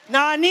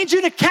 Now, I need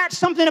you to catch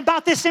something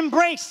about this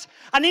embrace.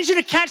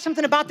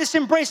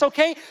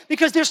 Okay?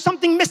 Because there's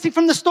something missing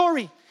from the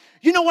story.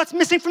 You know what's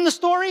missing from the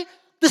story?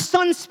 The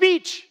son's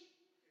speech.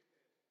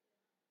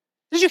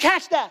 Did you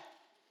catch that?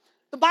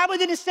 The Bible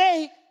didn't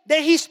say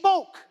that he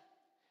spoke.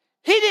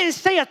 He didn't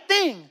say a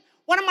thing.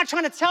 What am I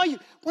trying to tell you?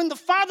 When the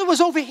father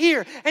was over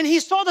here and he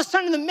saw the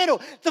son in the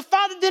middle, the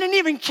father didn't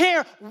even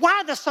care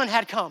why the son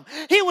had come.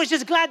 He was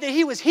just glad that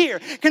he was here.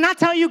 Can I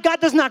tell you, God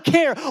does not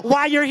care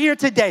why you're here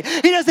today.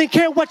 He doesn't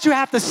care what you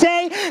have to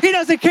say. He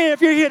doesn't care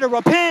if you're here to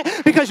repent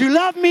because you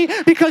love me,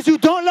 because you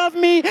don't love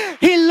me.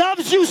 He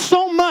loves you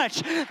so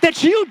much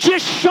that you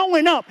just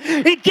showing up,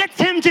 it gets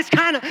him just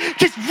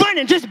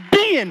running, just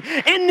being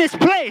in this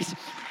place.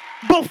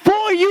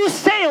 Before you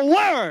say a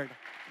word,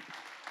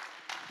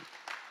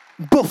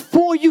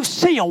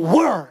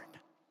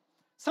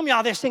 some of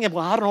y'all there singing,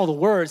 well, I don't know the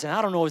words, and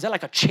I don't know, is that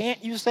like a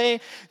chant you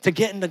say to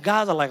get into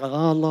God's like,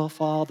 Allah,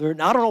 Father?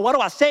 And I don't know, what do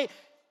I say?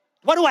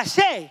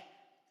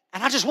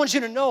 And I just want you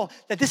to know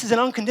that this is an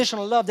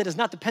unconditional love that is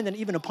not dependent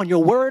even upon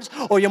your words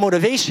or your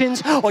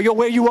motivations or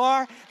where you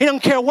are. He doesn't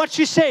care what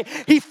you say.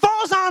 He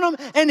falls on him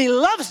and he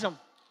loves him.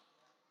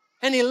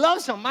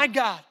 My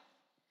God.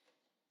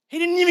 He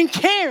didn't even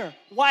care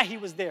why he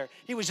was there.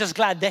 He was just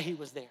glad that he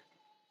was there.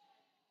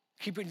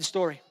 Keep reading the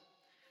story.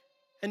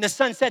 And the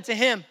son said to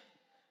him,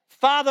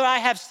 Father, I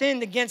have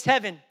sinned against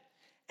heaven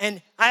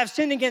and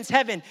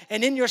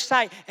in your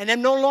sight, and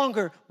am no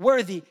longer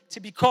worthy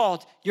to be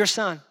called your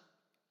son.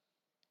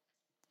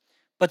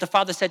 But the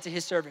father said to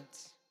his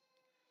servants,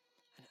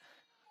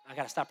 I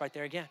got to stop right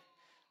there again.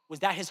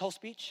 Was that his whole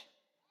speech?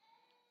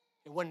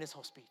 It wasn't his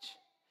whole speech.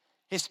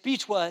 His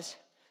speech was,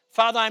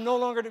 Father, I'm no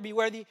longer to be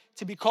worthy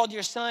to be called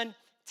your son.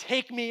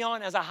 Take me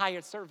on as a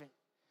hired servant.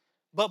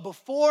 But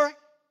before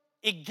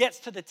it gets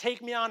to the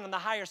take me on and the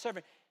hired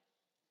servant,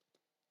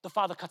 the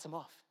father cuts him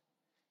off.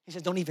 He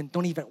says, don't even.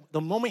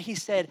 The moment he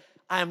said,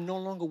 I am no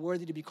longer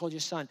worthy to be called your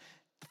son,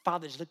 the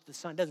father just looked at the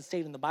son. It doesn't say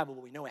it in the Bible,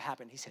 but we know it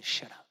happened. He said,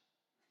 shut up.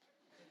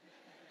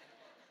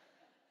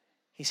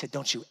 He said,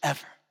 don't you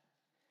ever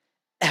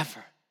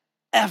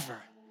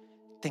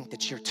think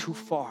that you're too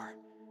far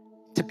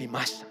to be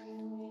my son.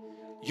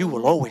 You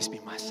will always be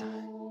my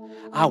son.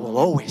 I will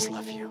always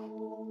love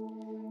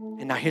you.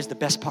 And now here's the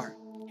best part.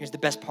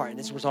 And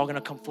this was all going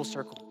to come full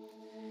circle.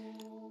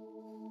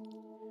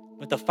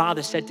 But the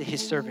father said to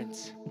his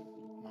servants,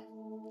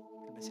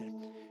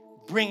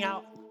 bring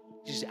out,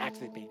 just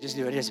act with me, just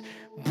do it. Just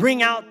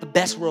bring out the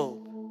best robe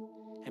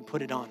and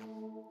put it on him.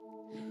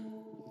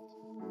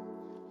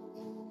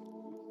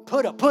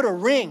 Put a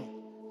ring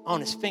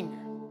on his finger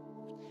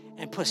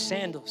and put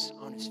sandals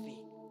on his feet.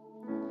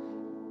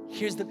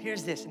 Here's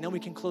this, and then we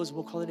can close.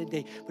 We'll call it a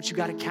day. But you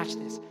got to catch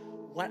this.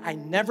 What I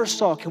never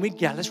saw.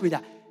 Let's read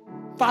that.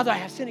 Father, I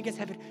have sinned against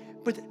heaven.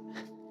 But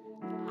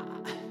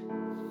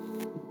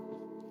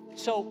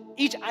so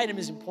each item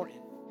is important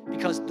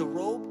because the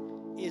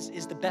robe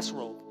is the best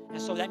robe.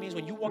 And so that means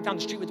when you walk down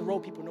the street with the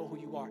robe, people know who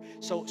you are.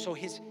 So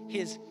his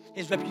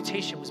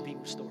reputation was being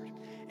restored.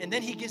 And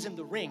then he gives him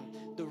the ring.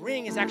 The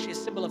ring is actually a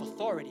symbol of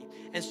authority.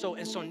 And so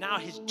now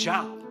his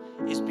job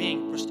is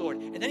being restored.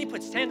 And then he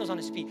puts sandals on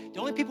his feet. The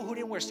only people who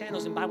didn't wear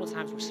sandals in Bible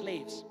times were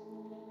slaves.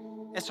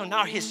 And so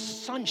now his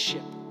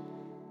sonship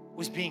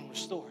was being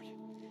restored.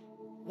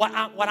 What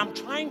I'm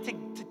trying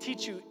to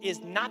teach you is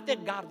not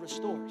that God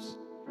restores.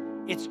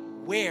 It's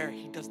where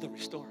he does the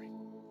restoring.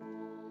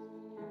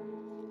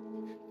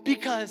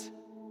 Because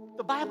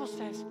the Bible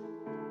says,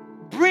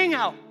 bring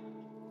out.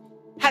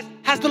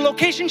 Has the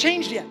location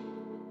changed yet?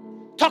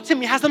 Talk to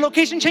me. Has the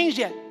location changed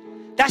yet?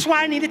 That's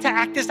why I needed to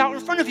act this out in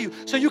front of you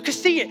so you could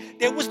see it.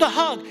 There was the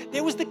hug.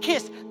 There was the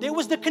kiss. There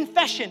was the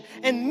confession.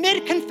 And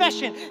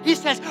mid-confession, he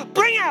says,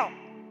 bring out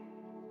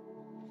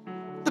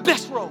the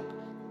best robe.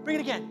 Bring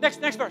it again.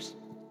 Next verse.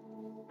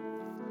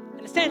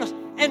 And the sandals.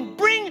 And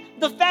bring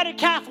the fatted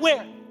calf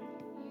where?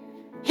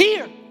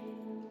 Here.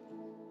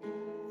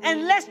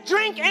 And let's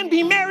drink and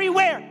be merry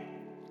where?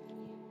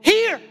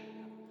 Here.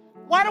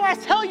 Why do I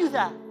tell you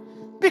that?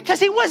 Because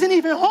he wasn't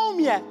even home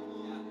yet.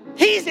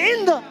 He's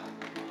in the...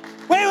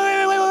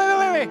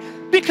 Wait.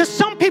 Because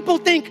some people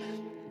think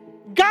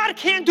God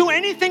can't do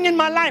anything in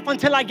my life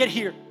until I get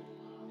here.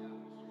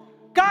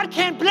 God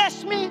can't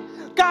bless me.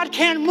 God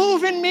can't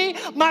move in me.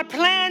 My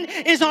plan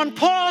is on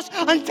pause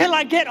until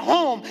I get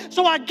home.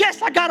 So I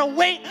guess I gotta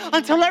wait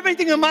until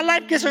everything in my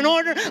life gets in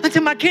order,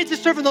 until my kids are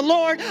serving the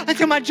Lord,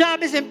 until my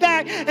job isn't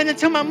back, and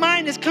until my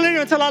mind is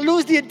clear, until I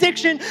lose the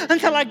addiction,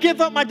 until I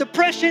give up my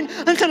depression,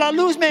 until I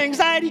lose my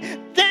anxiety.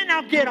 Then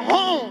I'll get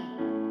home.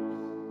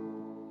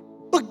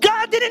 But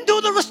God didn't do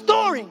the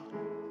restoring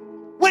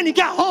when he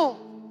got home.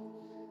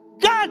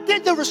 God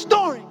did the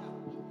restoring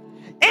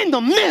in the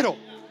middle.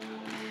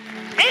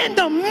 In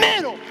the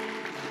middle.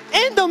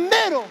 In the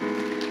middle.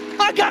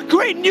 I got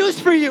great news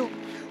for you.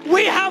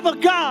 We have a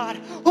God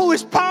who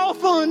is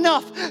powerful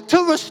enough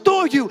to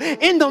restore you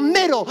in the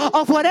middle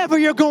of whatever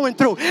you're going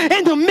through.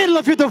 In the middle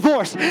of your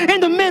divorce. In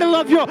the middle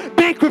of your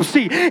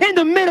bankruptcy. In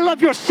the middle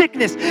of your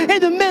sickness. In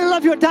the middle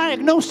of your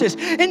diagnosis.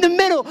 In the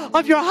middle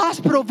of your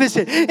hospital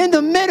visit. In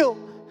the middle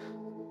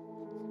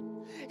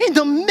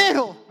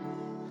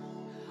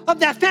of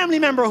that family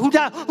member who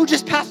died, who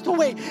just passed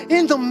away.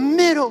 In the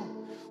middle,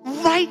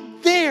 right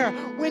there,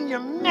 when you're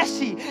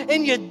messy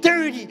and you're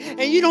dirty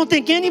and you don't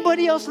think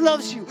anybody else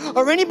loves you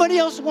or anybody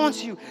else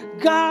wants you,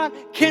 God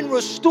can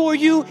restore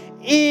you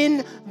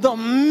in the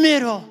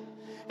middle.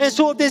 And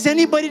so if there's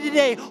anybody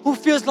today who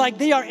feels like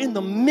they are in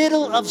the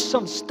middle of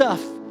some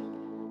stuff,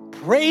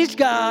 praise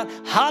God,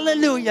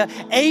 hallelujah,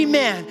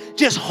 amen.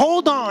 Just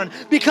hold on,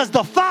 because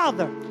the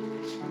Father,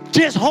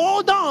 just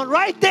hold on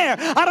right there.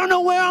 I don't know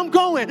where I'm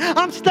going.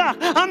 I'm stuck.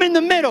 I'm in the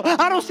middle.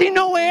 I don't see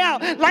no way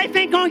out. Life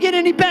ain't gonna get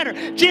any better.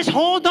 Just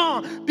hold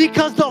on,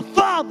 because the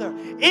Father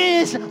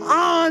is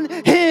on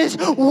his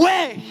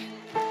way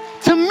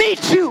to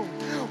meet you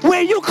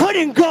where you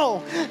couldn't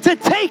go, to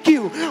take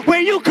you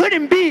where you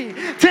couldn't be,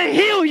 to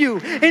heal you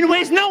in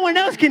ways no one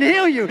else can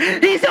heal you.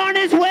 He's on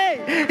his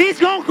way. He's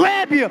gonna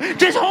grab you.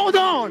 Just hold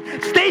on.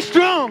 Stay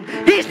strong.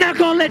 He's not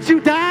gonna let you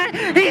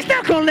die. He's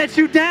not gonna let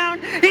you down.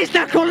 He's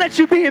not gonna let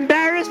you be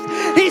embarrassed.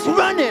 He's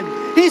running.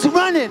 He's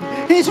running.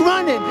 He's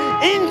running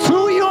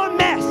into your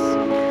mess.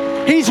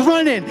 He's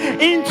running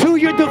into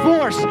your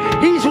divorce.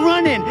 He's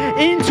running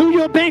into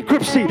your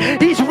bankruptcy.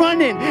 He's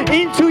running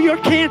into your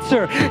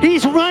cancer.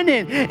 He's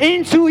running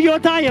into your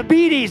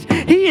diabetes.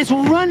 He is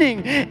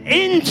running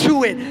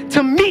into it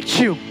to meet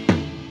you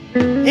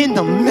in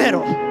the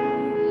middle.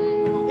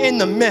 In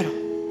the middle.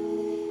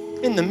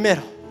 In the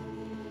middle.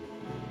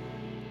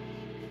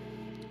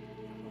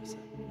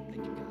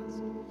 Thank you, guys.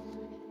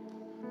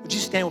 Would you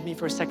stand with me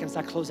for a second as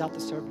I close out the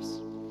service?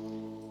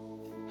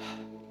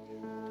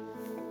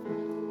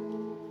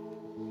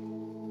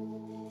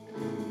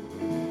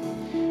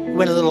 We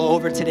went a little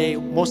over today.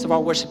 Most of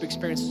our worship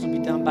experiences will be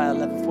done by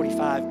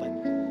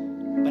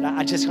 11:45, but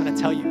I just want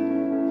to tell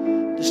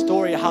you the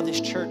story of how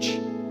this church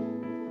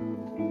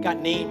got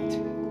named.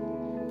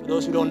 For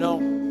those who don't know,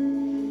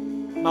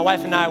 my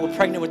wife and I were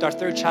pregnant with our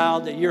third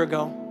child a year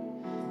ago,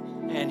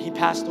 and he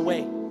passed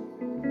away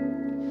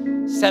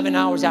 7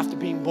 hours after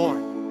being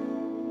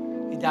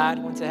born. He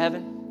died, went to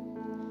heaven.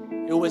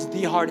 It was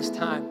the hardest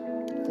time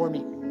for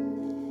me.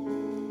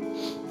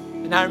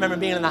 And I remember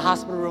being in the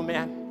hospital room,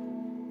 man.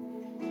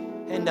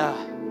 And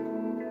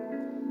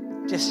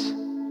just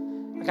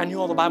like I knew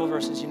all the Bible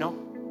verses, you know,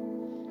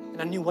 and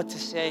I knew what to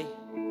say.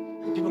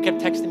 And people kept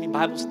texting me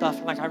Bible stuff,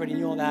 and like I already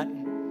knew all that.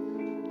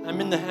 And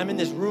I'm in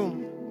this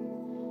room,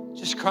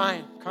 just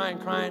crying.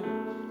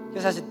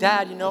 Because as a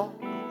dad, you know,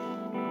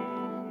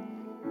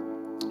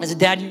 as a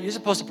dad, you're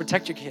supposed to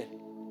protect your kid,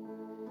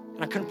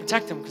 and I couldn't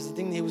protect him because the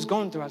thing that he was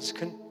going through, I just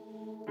couldn't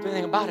do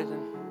anything about it.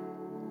 And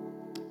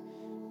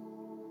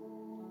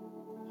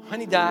when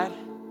he died,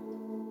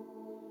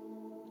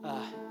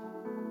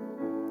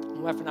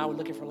 my wife and I were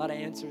looking for a lot of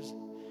answers,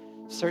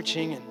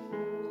 searching, and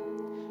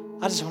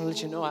I just want to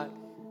let you know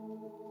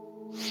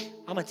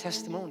I'm a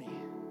testimony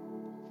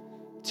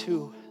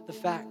to the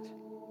fact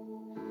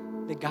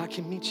that God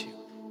can meet you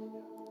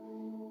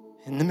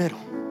in the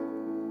middle,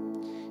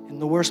 in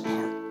the worst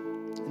part,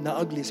 in the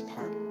ugliest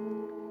part,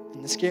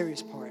 in the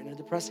scariest part, in the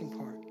depressing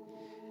part.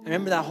 I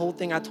remember that whole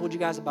thing I told you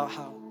guys about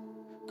how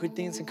good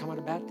things can come out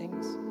of bad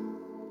things?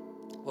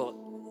 Well,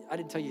 I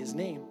didn't tell you his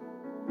name.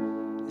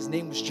 His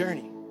name was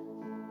Journey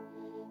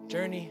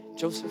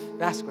Joseph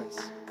Vasquez.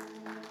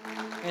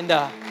 And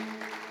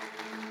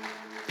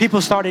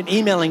people started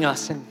emailing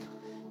us and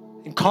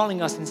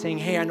calling us and saying,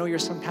 hey, I know your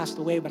son passed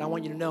away, but I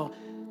want you to know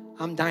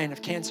I'm dying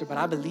of cancer, but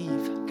I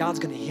believe God's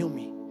gonna heal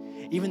me.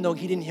 Even though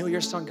he didn't heal your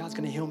son, God's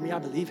gonna heal me. I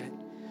believe it.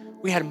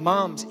 We had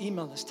moms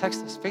email us,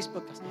 text us,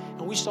 Facebook us,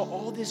 and we saw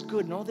all this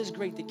good and all this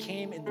great that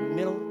came in the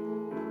middle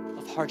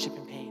of hardship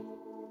and pain.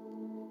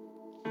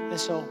 And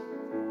so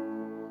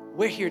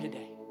we're here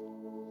today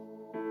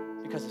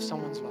because of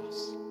someone's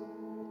loss.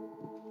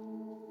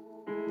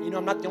 You know,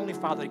 I'm not the only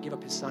father to give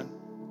up his son.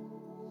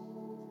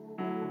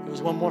 There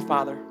was one more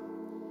father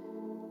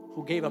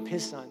who gave up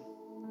his son,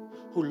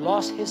 who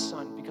lost his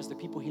son because the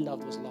people he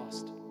loved was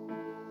lost.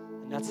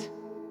 And that's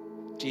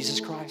Jesus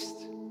Christ,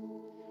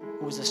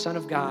 who was the Son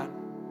of God,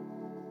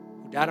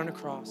 who died on a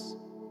cross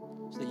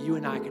so that you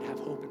and I could have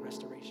hope and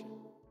restoration.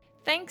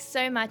 Thanks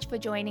so much for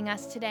joining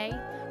us today.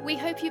 We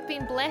hope you've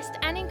been blessed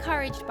and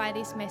encouraged by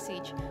this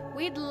message.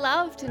 We'd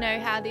love to know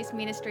how this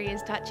ministry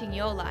is touching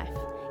your life.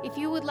 If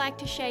you would like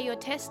to share your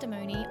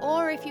testimony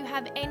or if you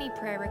have any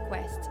prayer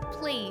requests,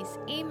 please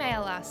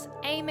email us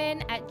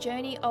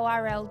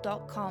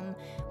amen@journeyorl.com,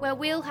 where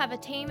we'll have a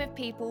team of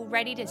people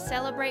ready to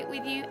celebrate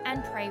with you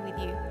and pray with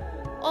you.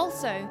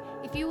 Also,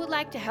 if you would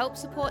like to help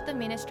support the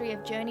ministry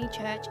of Journey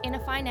Church in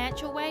a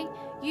financial way,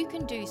 you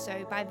can do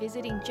so by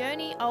visiting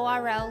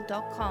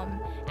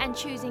journeyorl.com and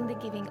choosing the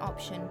giving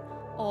option,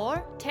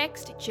 or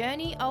text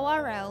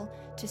JourneyORL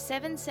to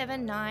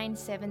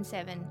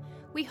 77977.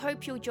 We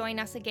hope you'll join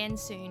us again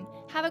soon.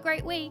 Have a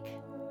great week.